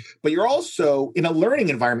patient, but you're also in a learning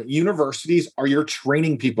environment. Universities are your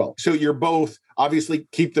training people. So you're both, obviously,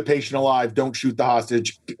 keep the patient alive, don't shoot the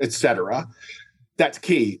hostage, etc. That's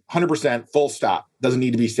key, 100%, full stop, doesn't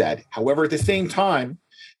need to be said. However, at the same time,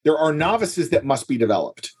 there are novices that must be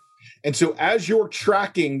developed. And so as you're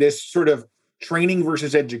tracking this sort of training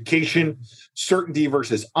versus education, certainty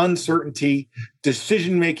versus uncertainty,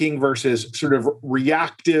 decision-making versus sort of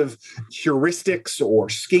reactive heuristics or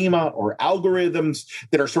schema or algorithms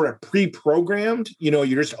that are sort of pre-programmed, you're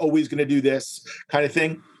just always going to do this kind of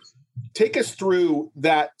thing. Take us through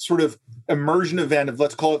that sort of immersion event of,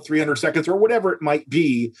 let's call it 300 seconds or whatever it might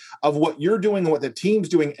be, of what you're doing and what the team's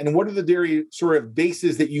doing, and what are the sort of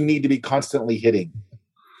bases that you need to be constantly hitting?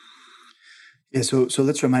 Yeah, so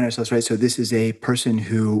let's remind ourselves, right? So this is a person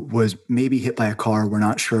who was maybe hit by a car. We're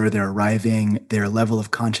not sure. They're arriving. Their level of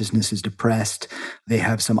consciousness is depressed. They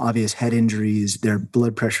have some obvious head injuries. Their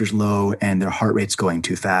blood pressure's low and their heart rate's going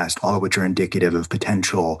too fast, all of which are indicative of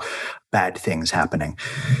potential bad things happening.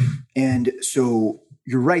 And so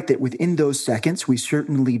you're right that within those seconds, we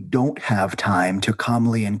certainly don't have time to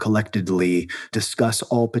calmly and collectedly discuss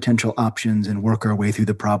all potential options and work our way through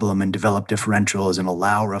the problem and develop differentials and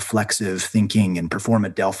allow reflexive thinking and perform a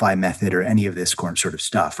Delphi method or any of this sort of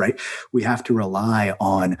stuff, right? We have to rely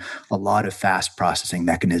on a lot of fast processing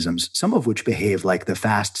mechanisms, some of which behave like the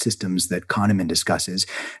fast systems that Kahneman discusses,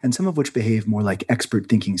 and some of which behave more like expert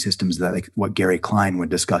thinking systems that like what Gary Klein would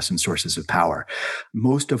discuss in Sources of Power.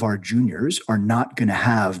 Most of our juniors are not going to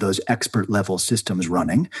have those expert level systems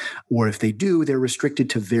running, or if they do, they're restricted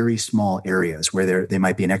to very small areas where they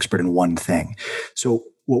might be an expert in one thing. So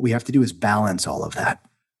what we have to do is balance all of that.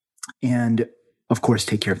 And of course,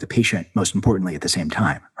 take care of the patient, most importantly, at the same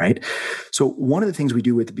time, right? So one of the things we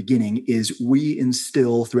do at the beginning is we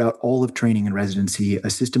instill throughout all of training and residency a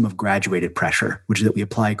system of graduated pressure, which is that we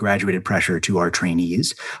apply graduated pressure to our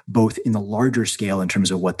trainees, both in the larger scale in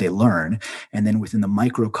terms of what they learn, and then within the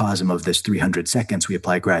microcosm of this 300 seconds, we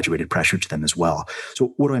apply graduated pressure to them as well.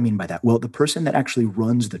 So what do I mean by that? Well, the person that actually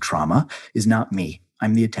runs the trauma is not me.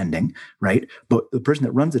 I'm the attending, right? But the person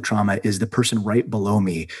that runs the trauma is the person right below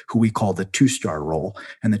me, who we call the 2-star role.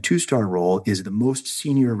 And the 2-star role is the most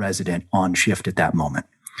senior resident on shift at that moment.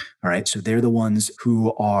 All right. So they're the ones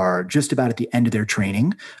who are just about at the end of their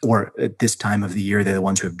training, or at this time of the year, they're the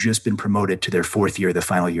ones who have just been promoted to their 4th year, the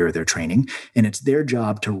final year of their training. And it's their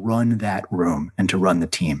job to run that room and to run the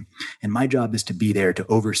team. And my job is to be there to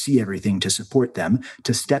oversee everything, to support them,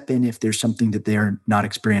 to step in if there's something that they're not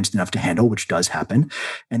experienced enough to handle, which does happen,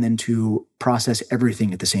 and then to process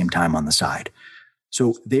everything at the same time on the side.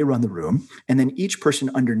 So they run the room, and then each person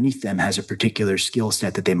underneath them has a particular skill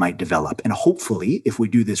set that they might develop. And hopefully, if we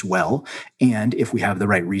do this well, and if we have the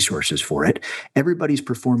right resources for it, everybody's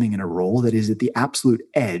performing in a role that is at the absolute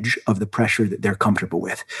edge of the pressure that they're comfortable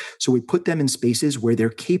with. So we put them in spaces where they're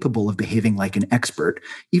capable of behaving like an expert,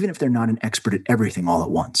 even if they're not an expert at everything all at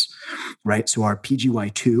once, right? So our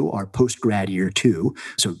PGY2, our post-grad year 2,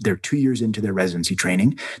 so they're 2 years into their residency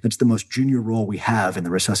training. That's the most junior role we have in the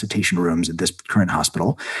resuscitation rooms at this current hospital.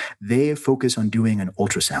 They focus on doing an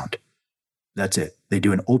ultrasound. That's it. They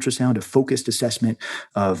do an ultrasound, a focused assessment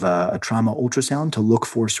of a trauma ultrasound to look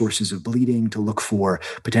for sources of bleeding, to look for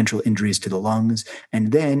potential injuries to the lungs.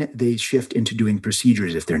 And then they shift into doing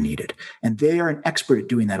procedures if they're needed. And they are an expert at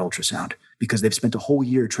doing that ultrasound because they've spent a whole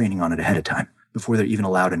year training on it ahead of time before they're even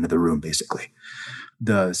allowed into the room, basically.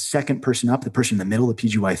 The second person up, the person in the middle, the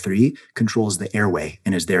PGY3, controls the airway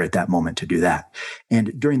and is there at that moment to do that.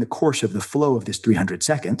 And during the course of the flow of this 300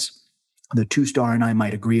 seconds, the 2-star and I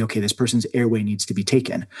might agree, okay, this person's airway needs to be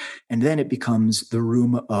taken. And then it becomes the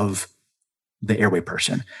room of the airway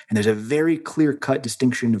person. And there's a very clear-cut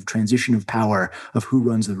distinction of transition of power of who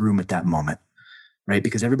runs the room at that moment, right?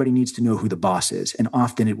 Because everybody needs to know who the boss is. And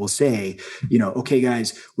often it will say, okay,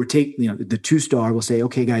 guys, we're taking, the 2-star will say,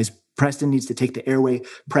 okay, guys, Preston needs to take the airway.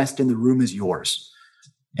 Preston, the room is yours.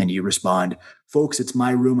 And you respond, folks, it's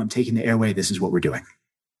my room. I'm taking the airway. This is what we're doing.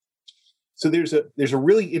 So there's a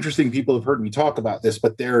really interesting, people have heard me talk about this,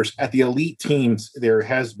 but there's at the elite teams, there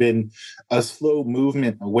has been a slow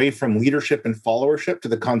movement away from leadership and followership to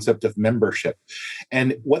the concept of membership.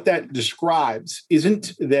 And what that describes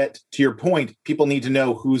isn't that, to your point, people need to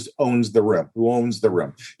know who owns the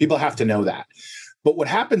room. People have to know that. But what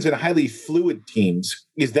happens in highly fluid teams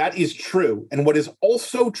is that is true. And what is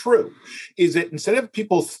also true is that instead of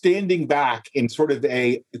people standing back in sort of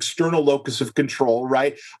a external locus of control,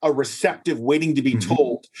 right, a receptive waiting to be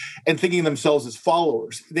told and thinking of themselves as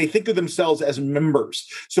followers, they think of themselves as members.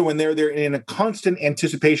 So when they're in a constant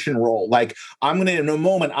anticipation role, like in a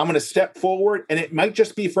moment, I'm going to step forward and it might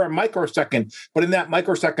just be for a microsecond, but in that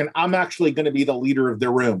microsecond, I'm actually going to be the leader of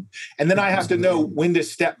the room. And then I have to know when to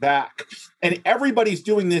step back. And everybody's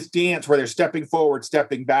doing this dance where they're stepping forward,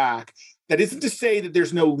 stepping back. That isn't to say that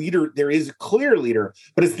there's no leader. There is a clear leader,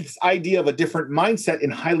 but it's this idea of a different mindset in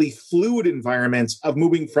highly fluid environments of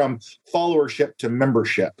moving from followership to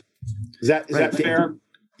membership. Is that fair?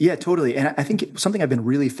 Yeah, totally. And I think something I've been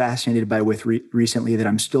really fascinated by with recently that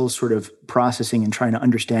I'm still sort of processing and trying to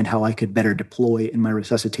understand how I could better deploy in my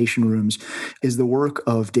resuscitation rooms is the work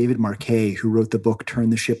of David Marquet, who wrote the book Turn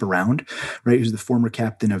the Ship Around, right? Who's the former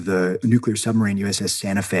captain of the nuclear submarine USS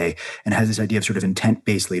Santa Fe and has this idea of sort of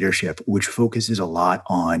intent-based leadership, which focuses a lot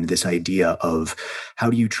on this idea of how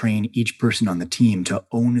do you train each person on the team to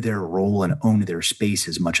own their role and own their space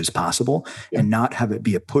as much as possible and not have it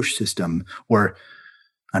be a push system or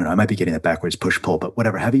I don't know, I might be getting that backwards, push-pull, but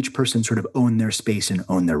whatever. Have each person sort of own their space and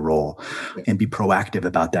own their role and be proactive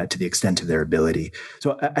about that to the extent of their ability.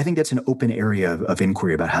 So I think that's an open area of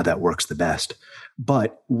inquiry about how that works the best.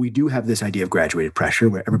 But we do have this idea of graduated pressure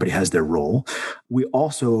where everybody has their role. We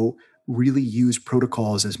also really use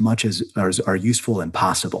protocols as much as are useful and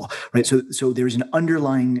possible, right? So there's an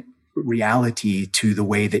underlying reality to the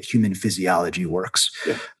way that human physiology works.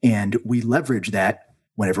 Yeah. And we leverage that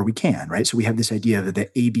whenever we can, right? So we have this idea of the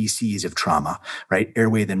ABCs of trauma, right?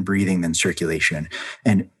 Airway, then breathing, then circulation.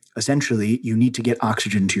 And essentially, you need to get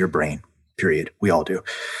oxygen to your brain, period. We all do.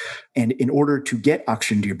 And in order to get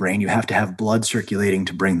oxygen to your brain, you have to have blood circulating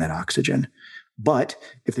to bring that oxygen. But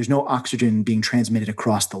if there's no oxygen being transmitted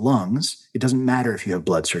across the lungs, it doesn't matter if you have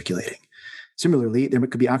blood circulating. Similarly, there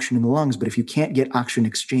could be oxygen in the lungs, but if you can't get oxygen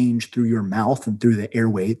exchange through your mouth and through the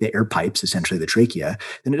airway, the air pipes, essentially the trachea,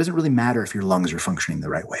 then it doesn't really matter if your lungs are functioning the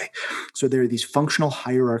right way. So there are these functional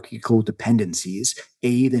hierarchical dependencies,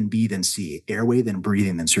 A, then B, then C, airway, then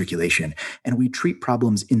breathing, then circulation. And we treat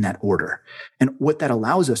problems in that order. And what that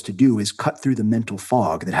allows us to do is cut through the mental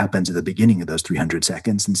fog that happens at the beginning of those 300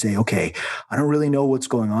 seconds and say, okay, I don't really know what's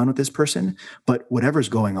going on with this person, but whatever's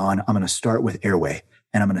going on, I'm going to start with airway.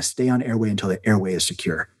 And I'm going to stay on airway until the airway is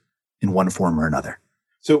secure in one form or another.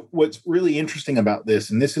 So what's really interesting about this,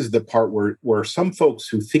 and this is the part where some folks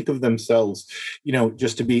who think of themselves,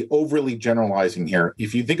 just to be overly generalizing here,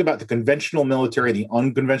 if you think about the conventional military, the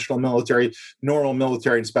unconventional military, normal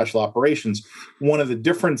military, and special operations, one of the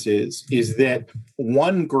differences is that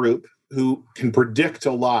one group who can predict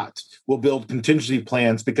a lot will build contingency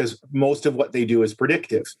plans because most of what they do is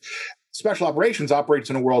predictive. Special operations operates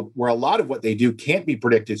in a world where a lot of what they do can't be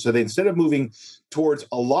predicted. So they, instead of moving towards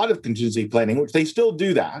a lot of contingency planning, which they still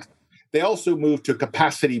do that, they also move to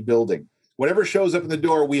capacity building. Whatever shows up in the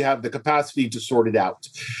door, we have the capacity to sort it out.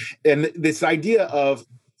 And this idea of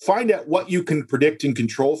find out what you can predict and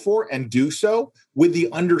control for and do so with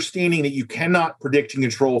the understanding that you cannot predict and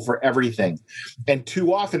control for everything. And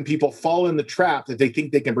too often people fall in the trap that they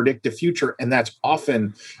think they can predict the future, and that's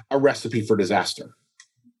often a recipe for disaster.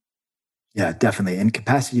 Yeah, definitely. And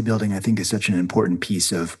capacity building, I think, is such an important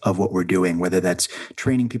piece of what we're doing, whether that's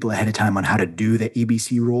training people ahead of time on how to do the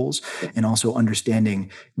ABC roles and also understanding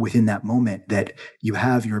within that moment that you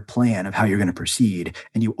have your plan of how you're going to proceed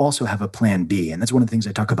and you also have a plan B. And that's one of the things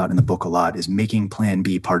I talk about in the book a lot is making plan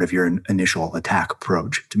B part of your initial attack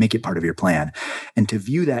approach, to make it part of your plan and to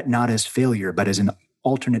view that not as failure, but as an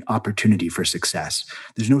alternate opportunity for success.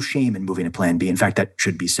 There's no shame in moving to plan B. In fact, that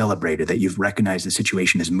should be celebrated, that you've recognized the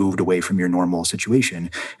situation has moved away from your normal situation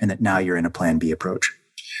and that now you're in a plan B approach.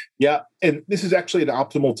 Yeah. And this is actually an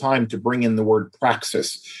optimal time to bring in the word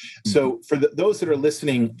praxis. So for those that are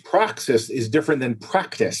listening, praxis is different than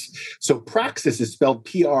practice. So praxis is spelled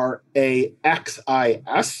Praxis.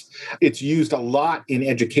 It's used a lot in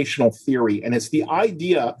educational theory. And it's the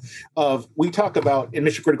idea of, we talk about, in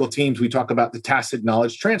mission critical teams, we talk about the tacit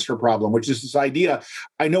knowledge transfer problem, which is this idea,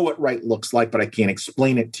 I know what right looks like, but I can't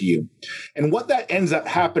explain it to you. And what that ends up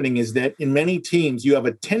happening is that in many teams, you have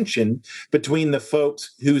a tension between the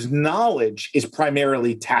folks whose knowledge is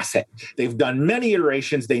primarily tacit. They've done many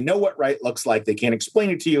iterations. They know what right looks like. They can't explain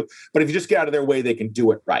it to you, but if you just get out of their way, they can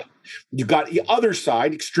do it right. You've got the other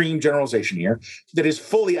side, extreme generalization here, that is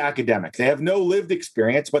fully academic. They have no lived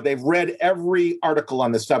experience, but they've read every article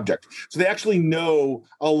on the subject. So they actually know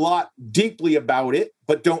a lot deeply about it,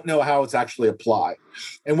 but don't know how it's actually applied.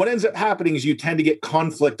 And what ends up happening is you tend to get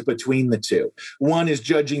conflict between the two. One is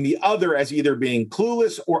judging the other as either being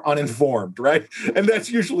clueless or uninformed, right? And that's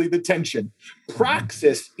usually the tension.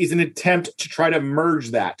 Praxis is an attempt to try to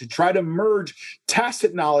merge that, to try to merge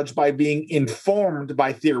tacit knowledge by being informed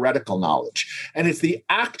by theoretical knowledge. And it's the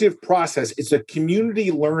active process. It's a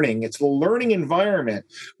community learning. It's the learning environment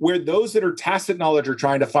where those that are tacit knowledge are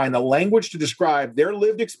trying to find the language to describe their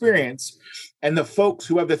lived experience, and the folks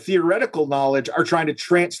who have the theoretical knowledge are trying to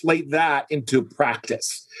translate that into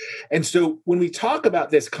practice. And so when we talk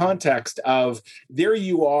about this context of there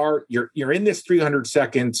you are, you're in this 300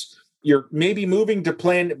 seconds, you're maybe moving to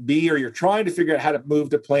plan B, or you're trying to figure out how to move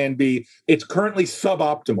to plan B. It's currently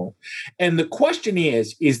suboptimal. And the question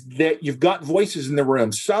is that you've got voices in the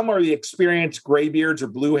room. Some are the experienced graybeards or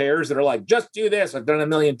blue hairs that are like, just do this. I've done it a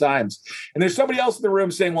million times. And there's somebody else in the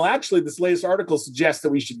room saying, well, actually, this latest article suggests that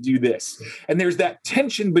we should do this. And there's that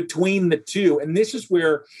tension between the two. And this is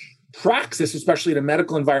where praxis, especially in a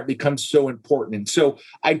medical environment, becomes so important. And so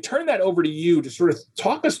I turn that over to you to sort of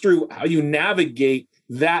talk us through how you navigate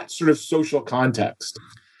that sort of social context.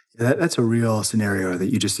 That's a real scenario that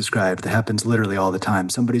you just described that happens literally all the time.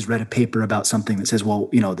 Somebody's read a paper about something that says, well,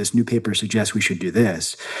 this new paper suggests we should do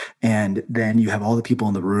this. And then you have all the people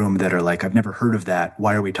in the room that are like, I've never heard of that.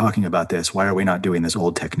 Why are we talking about this? Why are we not doing this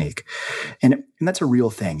old technique? And that's a real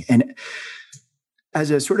thing. And as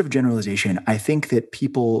a sort of generalization, I think that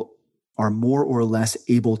people are more or less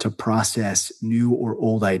able to process new or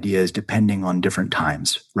old ideas depending on different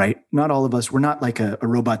times, right? Not all of us, we're not like a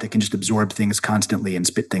robot that can just absorb things constantly and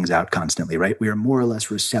spit things out constantly, right? We are more or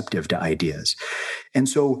less receptive to ideas. And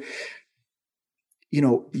so,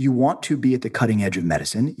 you want to be at the cutting edge of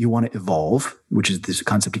medicine. You want to evolve, which is this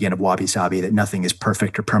concept again of wabi-sabi, that nothing is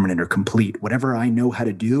perfect or permanent or complete. Whatever I know how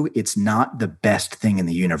to do, it's not the best thing in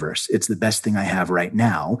the universe. It's the best thing I have right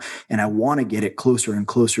now. And I want to get it closer and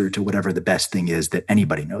closer to whatever the best thing is that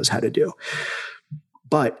anybody knows how to do.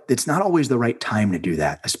 But it's not always the right time to do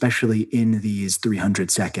that, especially in these 300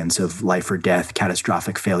 seconds of life or death,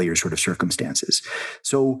 catastrophic failure sort of circumstances.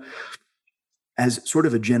 So as sort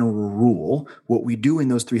of a general rule, what we do in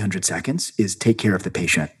those 300 seconds is take care of the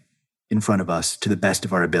patient in front of us to the best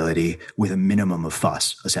of our ability with a minimum of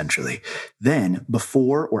fuss, essentially. Then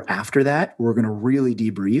before or after that, we're going to really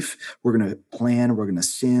debrief. We're going to plan. We're going to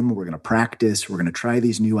sim. We're going to practice. We're going to try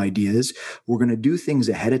these new ideas. We're going to do things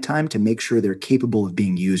ahead of time to make sure they're capable of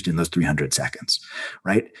being used in those 300 seconds,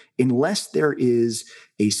 right? Unless there is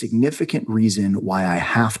a significant reason why I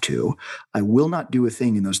have to, I will not do a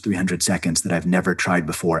thing in those 300 seconds that I've never tried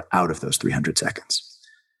before out of those 300 seconds.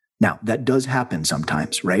 Now, that does happen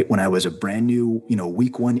sometimes, right? When I was a brand new,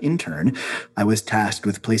 week one intern, I was tasked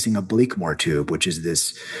with placing a Blakemore tube, which is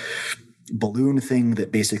this balloon thing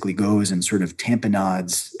that basically goes and sort of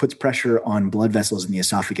tamponades, puts pressure on blood vessels in the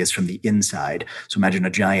esophagus from the inside. So imagine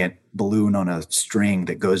a giant balloon on a string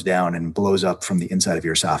that goes down and blows up from the inside of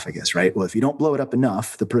your esophagus, right? Well, if you don't blow it up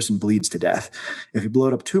enough, the person bleeds to death. If you blow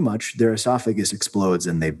it up too much, their esophagus explodes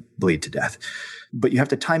and they bleed to death. But you have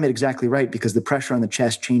to time it exactly right because the pressure on the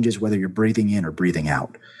chest changes whether you're breathing in or breathing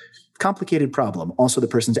out. Complicated problem. Also, the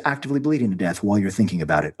person's actively bleeding to death while you're thinking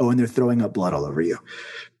about it. Oh, and they're throwing up blood all over you.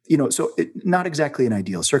 So not exactly an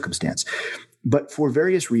ideal circumstance. But for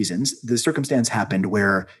various reasons, the circumstance happened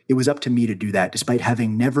where it was up to me to do that despite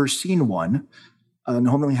having never seen one and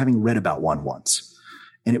only having read about one once.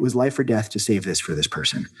 And it was life or death to save this for this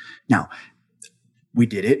person. Now, we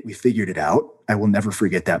did it. We figured it out. I will never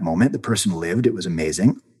forget that moment. The person lived. It was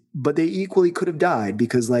amazing. But they equally could have died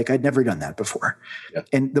because I'd never done that before. Yeah.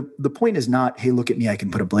 And the point is not, hey, look at me, I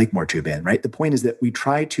can put a Blakemore tube in, right? The point is that we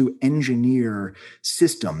try to engineer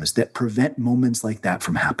systems that prevent moments like that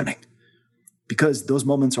from happening because those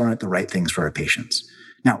moments aren't the right things for our patients.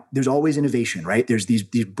 Now, there's always innovation, right? There's these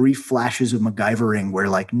brief flashes of MacGyvering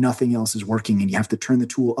where nothing else is working and you have to turn the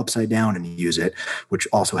tool upside down and use it, which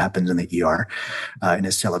also happens in the ER and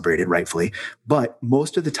is celebrated rightfully. But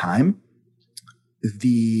most of the time,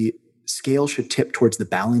 the scale should tip towards the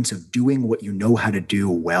balance of doing what you know how to do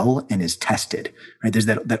well and is tested, right? There's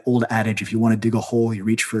that old adage, if you want to dig a hole, you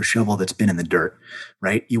reach for a shovel that's been in the dirt,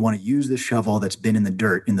 right? You want to use the shovel that's been in the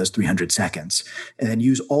dirt in those 300 seconds and then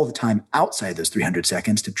use all the time outside those 300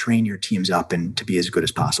 seconds to train your teams up and to be as good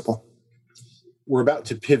as possible. We're about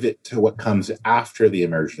to pivot to what comes after the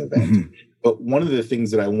immersion event. Mm-hmm. But one of the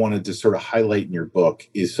things that I wanted to sort of highlight in your book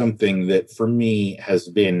is something that for me has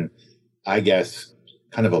been, I guess,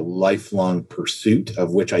 kind of a lifelong pursuit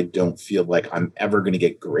of which I don't feel like I'm ever going to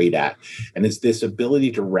get great at. And it's this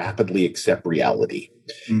ability to rapidly accept reality.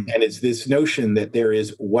 Mm. And it's this notion that there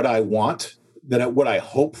is what I want, what I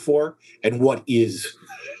hope for, and what is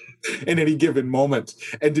in any given moment.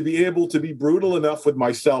 And to be able to be brutal enough with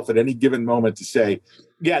myself at any given moment to say,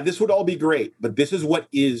 yeah, this would all be great, but this is what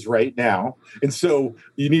is right now. And so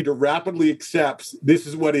you need to rapidly accept this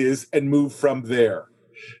is what is and move from there.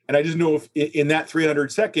 And I just know if in that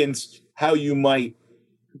 300 seconds, how you might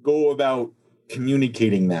go about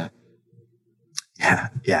communicating that.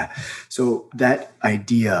 Yeah. So that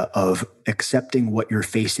idea of accepting what you're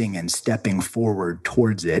facing and stepping forward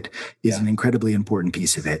towards it is an incredibly important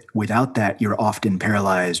piece of it. Without that, you're often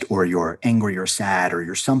paralyzed, or you're angry or sad or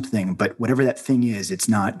you're something, but whatever that thing is, it's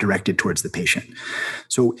not directed towards the patient.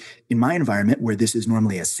 So in my environment, where this is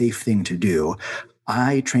normally a safe thing to do,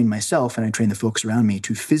 I train myself and I train the folks around me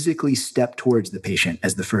to physically step towards the patient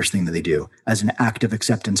as the first thing that they do, as an act of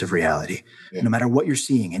acceptance of reality, no matter what you're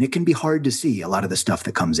seeing. And it can be hard to see a lot of the stuff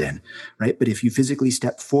that comes in, right? But if you physically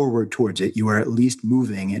step forward towards it, you are at least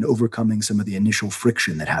moving and overcoming some of the initial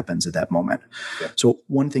friction that happens at that moment. So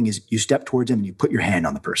one thing is you step towards them and you put your hand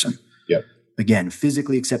on the person. Again,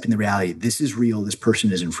 physically accepting the reality, this is real, this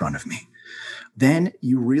person is in front of me. Then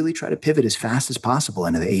you really try to pivot as fast as possible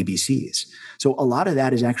into the ABCs. So a lot of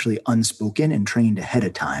that is actually unspoken and trained ahead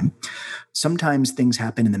of time. Sometimes things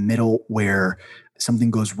happen in the middle where something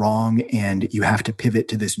goes wrong and you have to pivot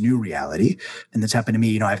to this new reality. And that's happened to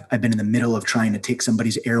me. I've been in the middle of trying to take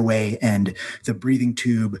somebody's airway and the breathing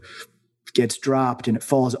tube gets dropped and it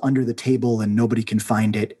falls under the table and nobody can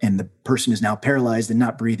find it. And the person is now paralyzed and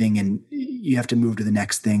not breathing. And you have to move to the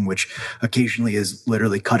next thing, which occasionally is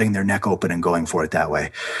literally cutting their neck open and going for it that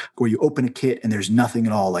way. Or you open a kit and there's nothing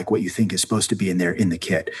at all like what you think is supposed to be in there in the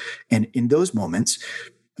kit. And in those moments,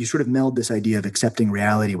 you sort of meld this idea of accepting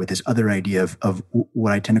reality with this other idea of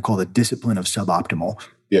what I tend to call the discipline of suboptimal.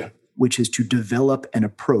 Which is to develop an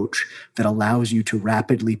approach that allows you to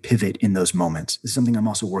rapidly pivot in those moments. This is something I'm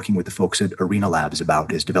also working with the folks at Arena Labs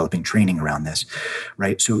about, is developing training around this,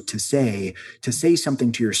 right? So to say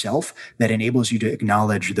something to yourself that enables you to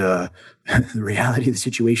acknowledge the reality of the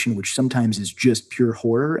situation, which sometimes is just pure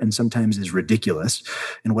horror and sometimes is ridiculous,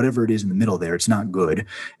 and whatever it is in the middle there, it's not good.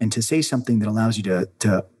 And to say something that allows you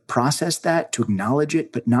to process that, to acknowledge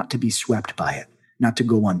it, but not to be swept by it, not to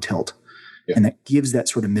go on tilt. And that gives that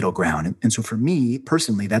sort of middle ground. And so for me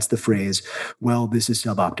personally, that's the phrase, well, this is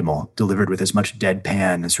suboptimal, delivered with as much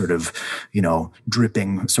deadpan and sort of,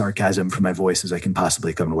 dripping sarcasm from my voice as I can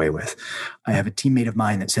possibly come away with. I have a teammate of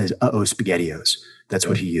mine that says, uh-oh, SpaghettiOs. That's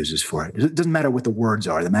what he uses for it. It doesn't matter what the words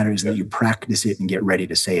are. The matter is that you practice it and get ready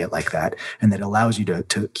to say it like that. And that allows you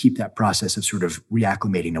to keep that process of sort of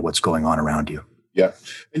reacclimating to what's going on around you. Yeah.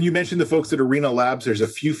 And you mentioned the folks at Arena Labs. There's a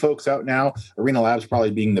few folks out now, Arena Labs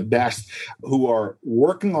probably being the best, who are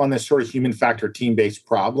working on this sort of human factor team-based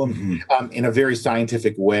problem in a very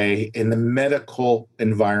scientific way in the medical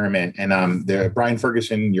environment. And Brian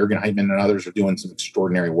Ferguson, Jürgen Heitman, and others are doing some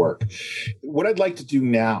extraordinary work. What I'd like to do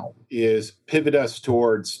now is pivot us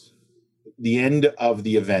towards the end of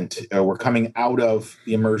the event. We're coming out of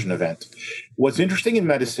the immersion event. What's interesting in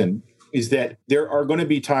medicine is that there are going to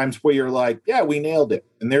be times where you're like, yeah, we nailed it.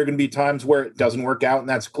 And there are going to be times where it doesn't work out and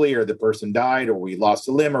that's clear. The person died or we lost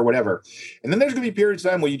a limb or whatever. And then there's going to be periods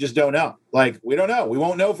of time where you just don't know. Like, we don't know. We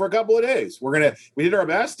won't know for a couple of days. We did our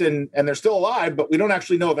best and they're still alive, but we don't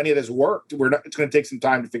actually know if any of this worked. It's going to take some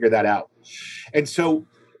time to figure that out. And so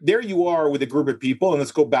there you are with a group of people, and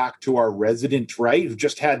let's go back to our resident, right, who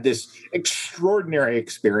just had this extraordinary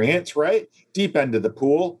experience, right? Deep end of the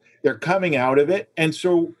pool. They're coming out of it. And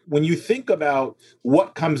so when you think about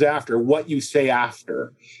what comes after, what you say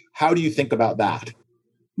after, how do you think about that?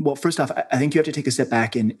 Well, first off, I think you have to take a step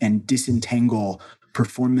back and disentangle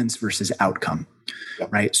performance versus outcome,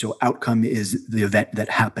 right? So outcome is the event that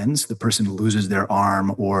happens. The person loses their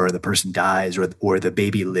arm or the person dies or the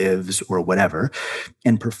baby lives or whatever.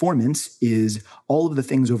 And performance is all of the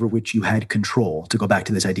things over which you had control, to go back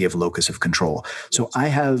to this idea of locus of control. So I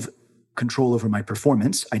have control over my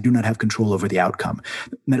performance. I do not have control over the outcome.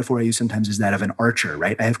 The metaphor I use sometimes is that of an archer,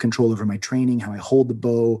 right? I have control over my training, how I hold the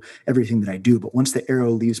bow, everything that I do. But once the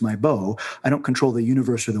arrow leaves my bow, I don't control the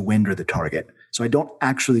universe or the wind or the target. So I don't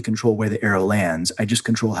actually control where the arrow lands. I just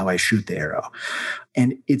control how I shoot the arrow.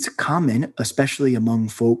 And it's common, especially among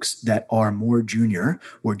folks that are more junior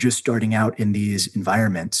or just starting out in these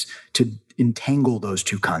environments, to entangle those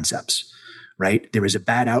two concepts. Right? There was a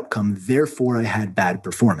bad outcome, therefore I had bad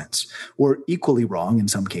performance. Or equally wrong in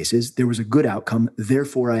some cases, there was a good outcome,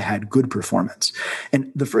 therefore I had good performance.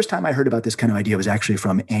 And the first time I heard about this kind of idea was actually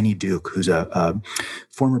from Annie Duke, who's a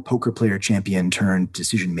former poker player champion turned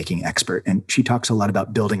decision-making expert. And she talks a lot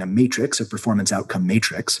about building a matrix, a performance outcome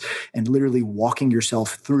matrix, and literally walking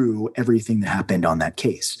yourself through everything that happened on that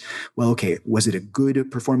case. Well, okay, was it a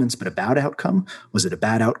good performance but a bad outcome? Was it a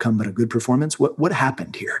bad outcome but a good performance? What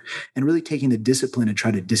happened here? And really taking the discipline to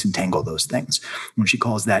try to disentangle those things. When she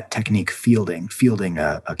calls that technique fielding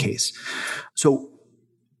a case. So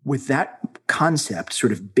with that concept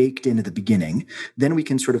sort of baked into the beginning, then we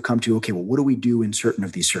can sort of come to, okay, well, what do we do in certain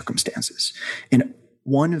of these circumstances? And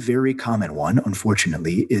one very common one,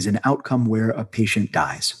 unfortunately, is an outcome where a patient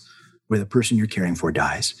dies, where the person you're caring for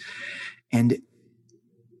dies. And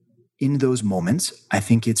in those moments, I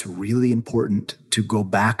think it's really important to go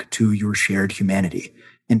back to your shared humanity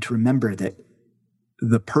and to remember that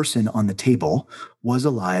the person on the table was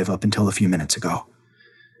alive up until a few minutes ago.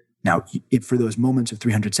 Now, for those moments of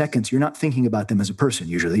 300 seconds, you're not thinking about them as a person.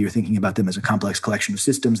 Usually you're thinking about them as a complex collection of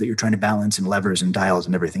systems that you're trying to balance and levers and dials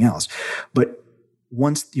and everything else. But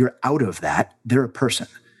once you're out of that, they're a person.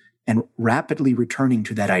 And rapidly returning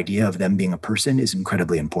to that idea of them being a person is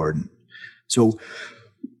incredibly important. So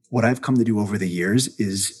what I've come to do over the years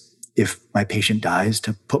is, if my patient dies,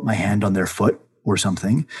 to put my hand on their foot or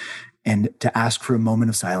something and to ask for a moment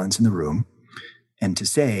of silence in the room and to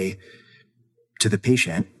say to the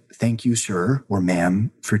patient, "Thank you, sir or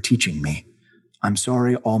ma'am, for teaching me. I'm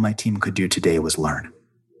sorry all my team could do today was learn."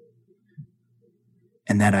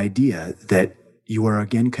 And that idea that you are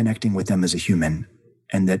again connecting with them as a human,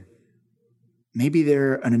 and that maybe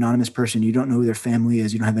they're an anonymous person, you don't know who their family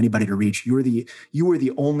is, you don't have anybody to reach, you are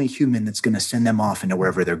the only human that's going to send them off into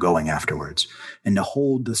wherever they're going afterwards. And to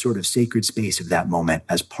hold the sort of sacred space of that moment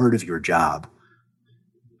as part of your job,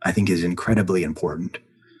 I think is incredibly important,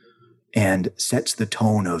 and sets the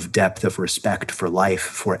tone of depth of respect for life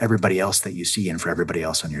for everybody else that you see and for everybody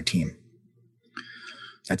else on your team.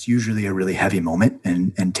 That's usually a really heavy moment,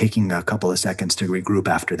 and taking a couple of seconds to regroup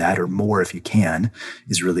after that, or more if you can,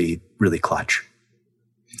 is really, really clutch.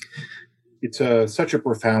 It's such a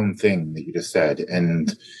profound thing that you just said.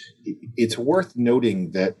 And it's worth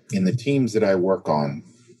noting that in the teams that I work on,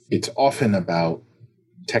 it's often about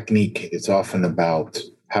technique. It's often about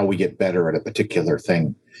how we get better at a particular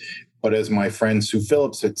thing. But as my friend Sue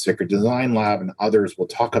Phillips at Sacred Design Lab and others will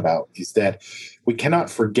talk about, is that we cannot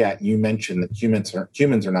forget, you mentioned that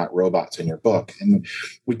humans are not robots in your book, and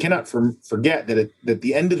we cannot forget that at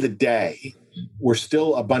the end of the day, we're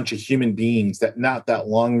still a bunch of human beings that not that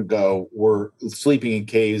long ago were sleeping in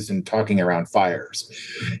caves and talking around fires.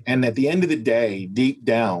 And at the end of the day, deep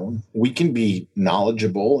down, we can be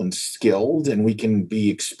knowledgeable and skilled, and we can be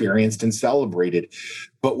experienced and celebrated.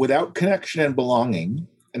 But without connection and belonging,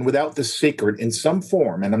 and without the sacred in some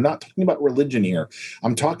form, and I'm not talking about religion here,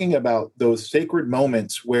 I'm talking about those sacred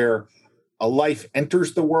moments where a life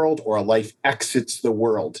enters the world or a life exits the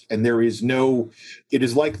world. And there is it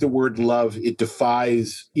is like the word love, it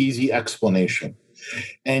defies easy explanation.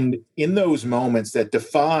 And in those moments that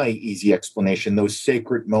defy easy explanation, those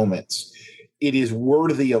sacred moments, it is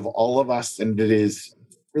worthy of all of us, and it is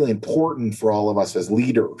really important for all of us as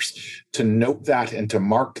leaders to note that and to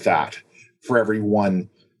mark that for everyone,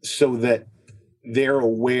 so that they're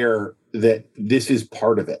aware that this is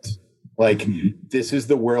part of it. Like, this is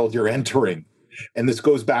the world you're entering. And this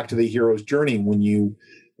goes back to the hero's journey. When you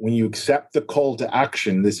accept the call to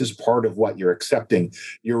action, this is part of what you're accepting.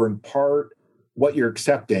 What you're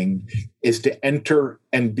accepting is to enter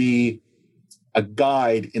and be a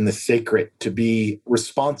guide in the sacred, to be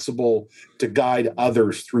responsible to guide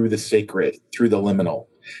others through the sacred, through the liminal,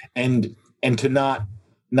 and to not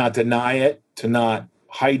deny it, to not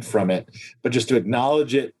hide from it, but just to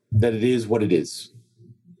acknowledge it, that it is what it is.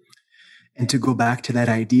 And to go back to that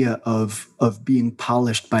idea of being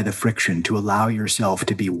polished by the friction, to allow yourself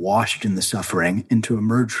to be washed in the suffering and to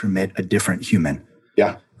emerge from it a different human.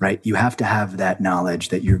 Yeah. Right? You have to have that knowledge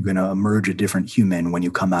that you're going to emerge a different human when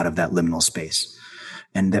you come out of that liminal space.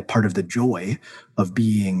 And that part of the joy of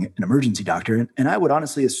being an emergency doctor, and I would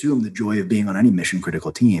honestly assume the joy of being on any mission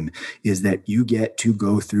critical team, is that you get to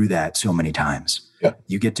go through that so many times. Yeah.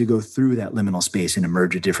 You get to go through that liminal space and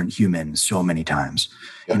emerge a different human so many times,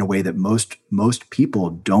 in a way that most people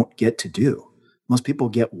don't get to do. Most people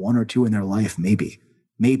get one or two in their life, maybe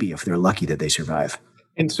if they're lucky that they survive.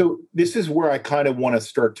 And so this is where I kind of want to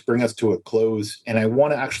start to bring us to a close, and I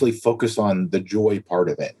want to actually focus on the joy part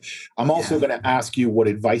of it. I'm also going to ask you what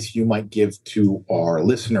advice you might give to our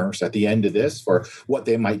listeners at the end of this for what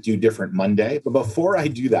they might do different Monday. But before I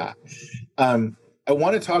do that, I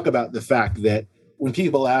want to talk about the fact that when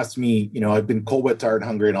people ask me, I've been cold, wet, tired,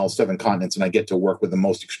 hungry in all 7 continents, and I get to work with the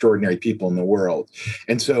most extraordinary people in the world.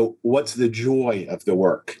 And so what's the joy of the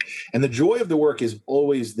work? And the joy of the work is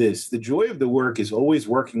always this. The joy of the work is always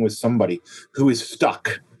working with somebody who is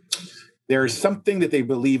stuck. There is something that they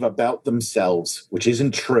believe about themselves, which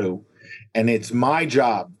isn't true. And it's my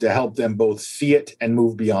job to help them both see it and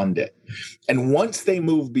move beyond it. And once they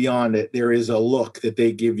move beyond it, there is a look that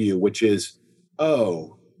they give you, which is,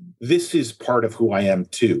 oh, this is part of who I am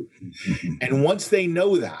too. And once they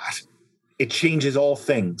know that, it changes all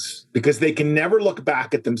things, because they can never look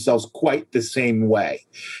back at themselves quite the same way.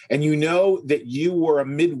 And you know that you were a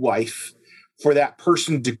midwife for that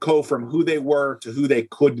person to go from who they were to who they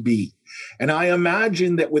could be. And I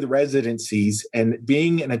imagine that with residencies and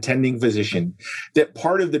being an attending physician, that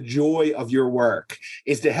part of the joy of your work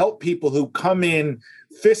is to help people who come in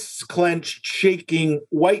fists clenched, shaking,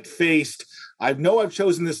 white-faced. I know I've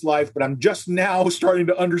chosen this life, but I'm just now starting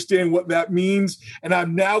to understand what that means. And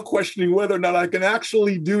I'm now questioning whether or not I can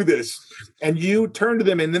actually do this. And you turn to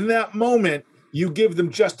them, and in that moment, you give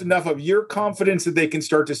them just enough of your confidence that they can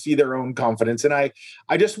start to see their own confidence. And I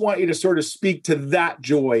just want you to sort of speak to that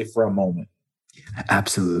joy for a moment.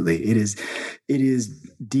 Absolutely. It is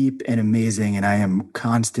deep and amazing. And I am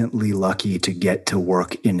constantly lucky to get to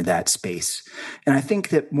work in that space. And I think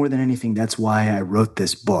that more than anything, that's why I wrote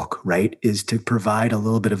this book, right? Is to provide a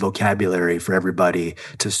little bit of vocabulary for everybody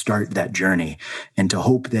to start that journey and to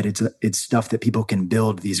hope that it's stuff that people can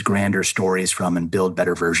build these grander stories from and build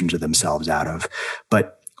better versions of themselves out of.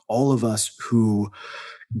 But all of us who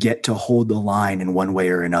get to hold the line in one way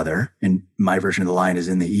or another. And my version of the line is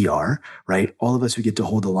in the ER, right? All of us who get to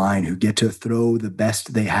hold the line, who get to throw the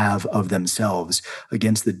best they have of themselves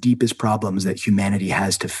against the deepest problems that humanity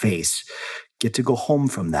has to face, get to go home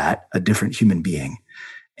from that a different human being.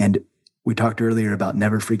 And we talked earlier about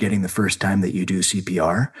never forgetting the first time that you do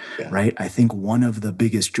CPR, right? I think one of the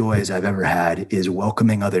biggest joys I've ever had is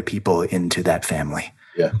welcoming other people into that family.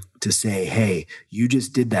 Yeah. To say, hey, you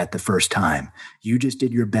just did that the first time. You just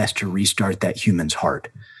did your best to restart that human's heart.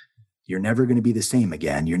 You're never going to be the same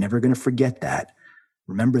again. You're never going to forget that.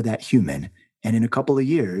 Remember that human. And in a couple of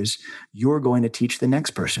years, you're going to teach the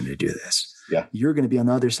next person to do this. Yeah. You're going to be on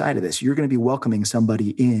the other side of this. You're going to be welcoming somebody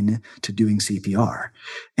in to doing CPR.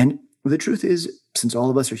 And the truth is, since all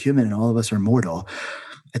of us are human and all of us are mortal,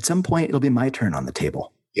 at some point, it'll be my turn on the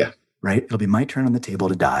table. Yeah. Right? It'll be my turn on the table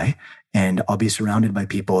to die. And I'll be surrounded by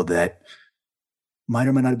people that might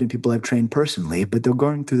or might not have been people I've trained personally, but they're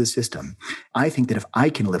going through the system. I think that if I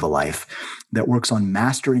can live a life that works on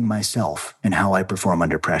mastering myself and how I perform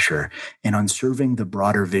under pressure and on serving the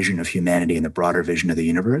broader vision of humanity and the broader vision of the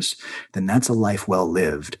universe, then that's a life well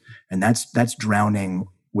lived. And that's drowning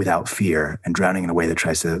without fear and drowning in a way that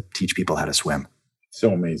tries to teach people how to swim.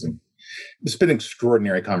 So amazing. It's been an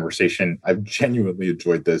extraordinary conversation. I've genuinely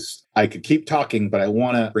enjoyed this. I could keep talking, but I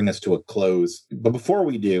want to bring us to a close. But before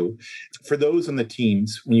we do, for those on the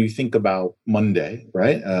teams, when you think about Monday,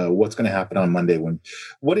 right? What's going to happen on Monday?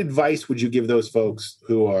 What advice would you give those folks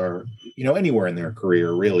who are, anywhere in their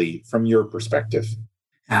career, really, from your perspective?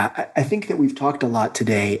 I think that we've talked a lot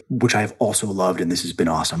today, which I've also loved, and this has been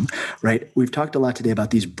awesome, right? We've talked a lot today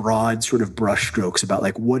about these broad sort of brushstrokes about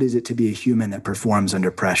like, what is it to be a human that performs under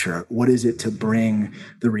pressure? What is it to bring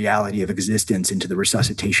the reality of existence into the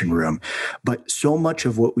resuscitation room? But so much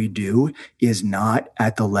of what we do is not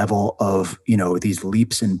at the level of, these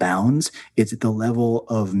leaps and bounds. It's at the level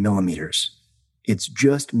of millimeters. It's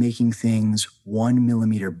just making things 1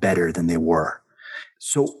 millimeter better than they were.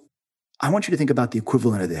 So I want you to think about the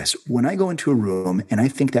equivalent of this. When I go into a room and I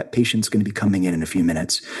think that patient's going to be coming in a few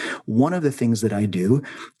minutes, one of the things that I do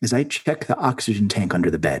is I check the oxygen tank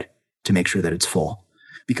under the bed to make sure that it's full.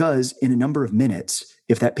 Because in a number of minutes,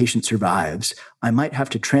 if that patient survives, I might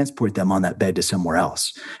have to transport them on that bed to somewhere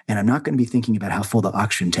else. And I'm not going to be thinking about how full the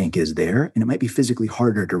oxygen tank is there. And it might be physically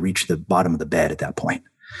harder to reach the bottom of the bed at that point.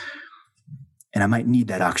 And I might need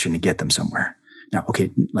that oxygen to get them somewhere. Now,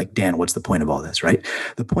 okay, like Dan, what's the point of all this, right?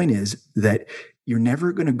 The point is that you're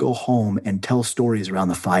never going to go home and tell stories around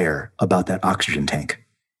the fire about that oxygen tank.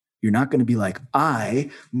 You're not going to be like,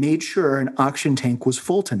 I made sure an oxygen tank was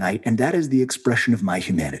full tonight, and that is the expression of my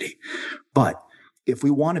humanity. But if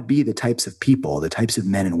we want to be the types of people, the types of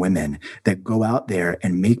men and women that go out there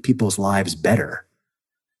and make people's lives better,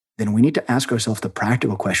 then we need to ask ourselves the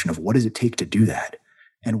practical question of what does it take to do that?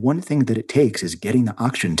 And one thing that it takes is getting the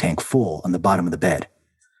oxygen tank full on the bottom of the bed.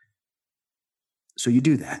 So you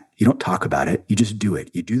do that. You don't talk about it. You just do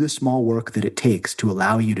it. You do the small work that it takes to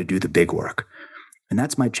allow you to do the big work. And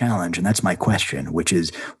that's my challenge. And that's my question, which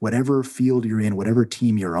is whatever field you're in, whatever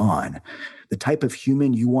team you're on, the type of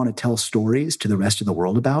human you want to tell stories to the rest of the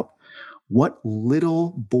world about, what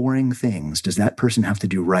little boring things does that person have to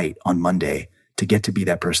do right on Monday to get to be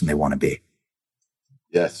that person they want to be?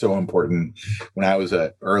 Yeah, so important. When I was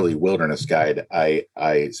an early wilderness guide, I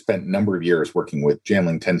spent a number of years working with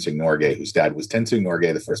Jamling Tenzing Norgay, whose dad was Tenzing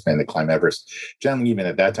Norgay, the first man to climb Everest. Jamling, even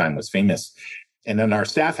at that time, was famous. And in our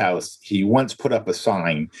staff house, he once put up a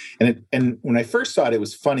sign. And when I first saw it, it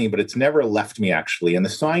was funny, but it's never left me, actually. And the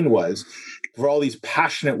sign was for all these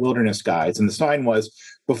passionate wilderness guides. And the sign was,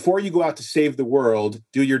 before you go out to save the world,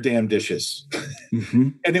 do your damn dishes. Mm-hmm.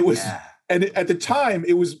 And it was... Yeah. And at the time,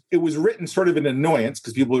 it was written sort of an annoyance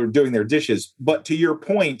because people were doing their dishes. But to your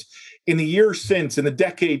point, in the years since, in the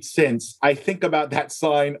decades since, I think about that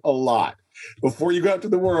sign a lot. Before you go out to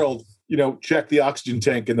the world, check the oxygen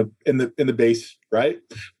tank in the base, right?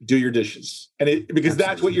 Do your dishes. And because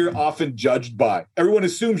that's what you're often judged by. Everyone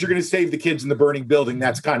assumes you're going to save the kids in the burning building.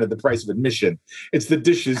 That's kind of the price of admission. It's the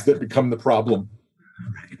dishes that become the problem.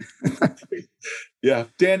 Yeah.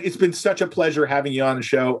 Dan, it's been such a pleasure having you on the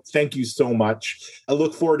show. Thank you so much. I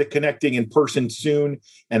look forward to connecting in person soon.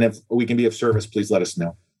 And if we can be of service, please let us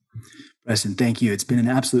know. Preston, thank you. It's been an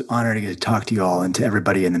absolute honor to get to talk to you all and to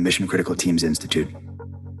everybody in the Mission Critical Teams Institute.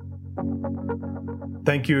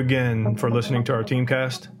 Thank you again for listening to our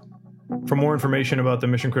Teamcast. For more information about the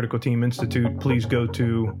Mission Critical Team Institute, please go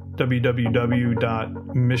to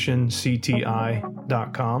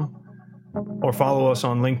www.missioncti.com or follow us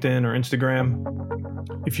on LinkedIn or Instagram.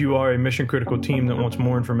 If you are a Mission Critical team that wants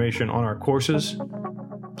more information on our courses,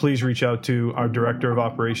 please reach out to our Director of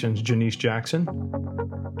Operations, Janice Jackson,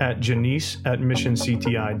 at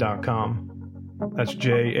janice@missioncti.com. That's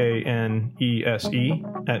JANESE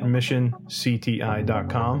at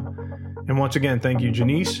missioncti.com. And once again, thank you,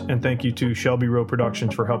 Janice, and thank you to Shelby Rowe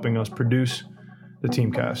Productions for helping us produce the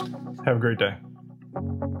Teamcast. Have a great day.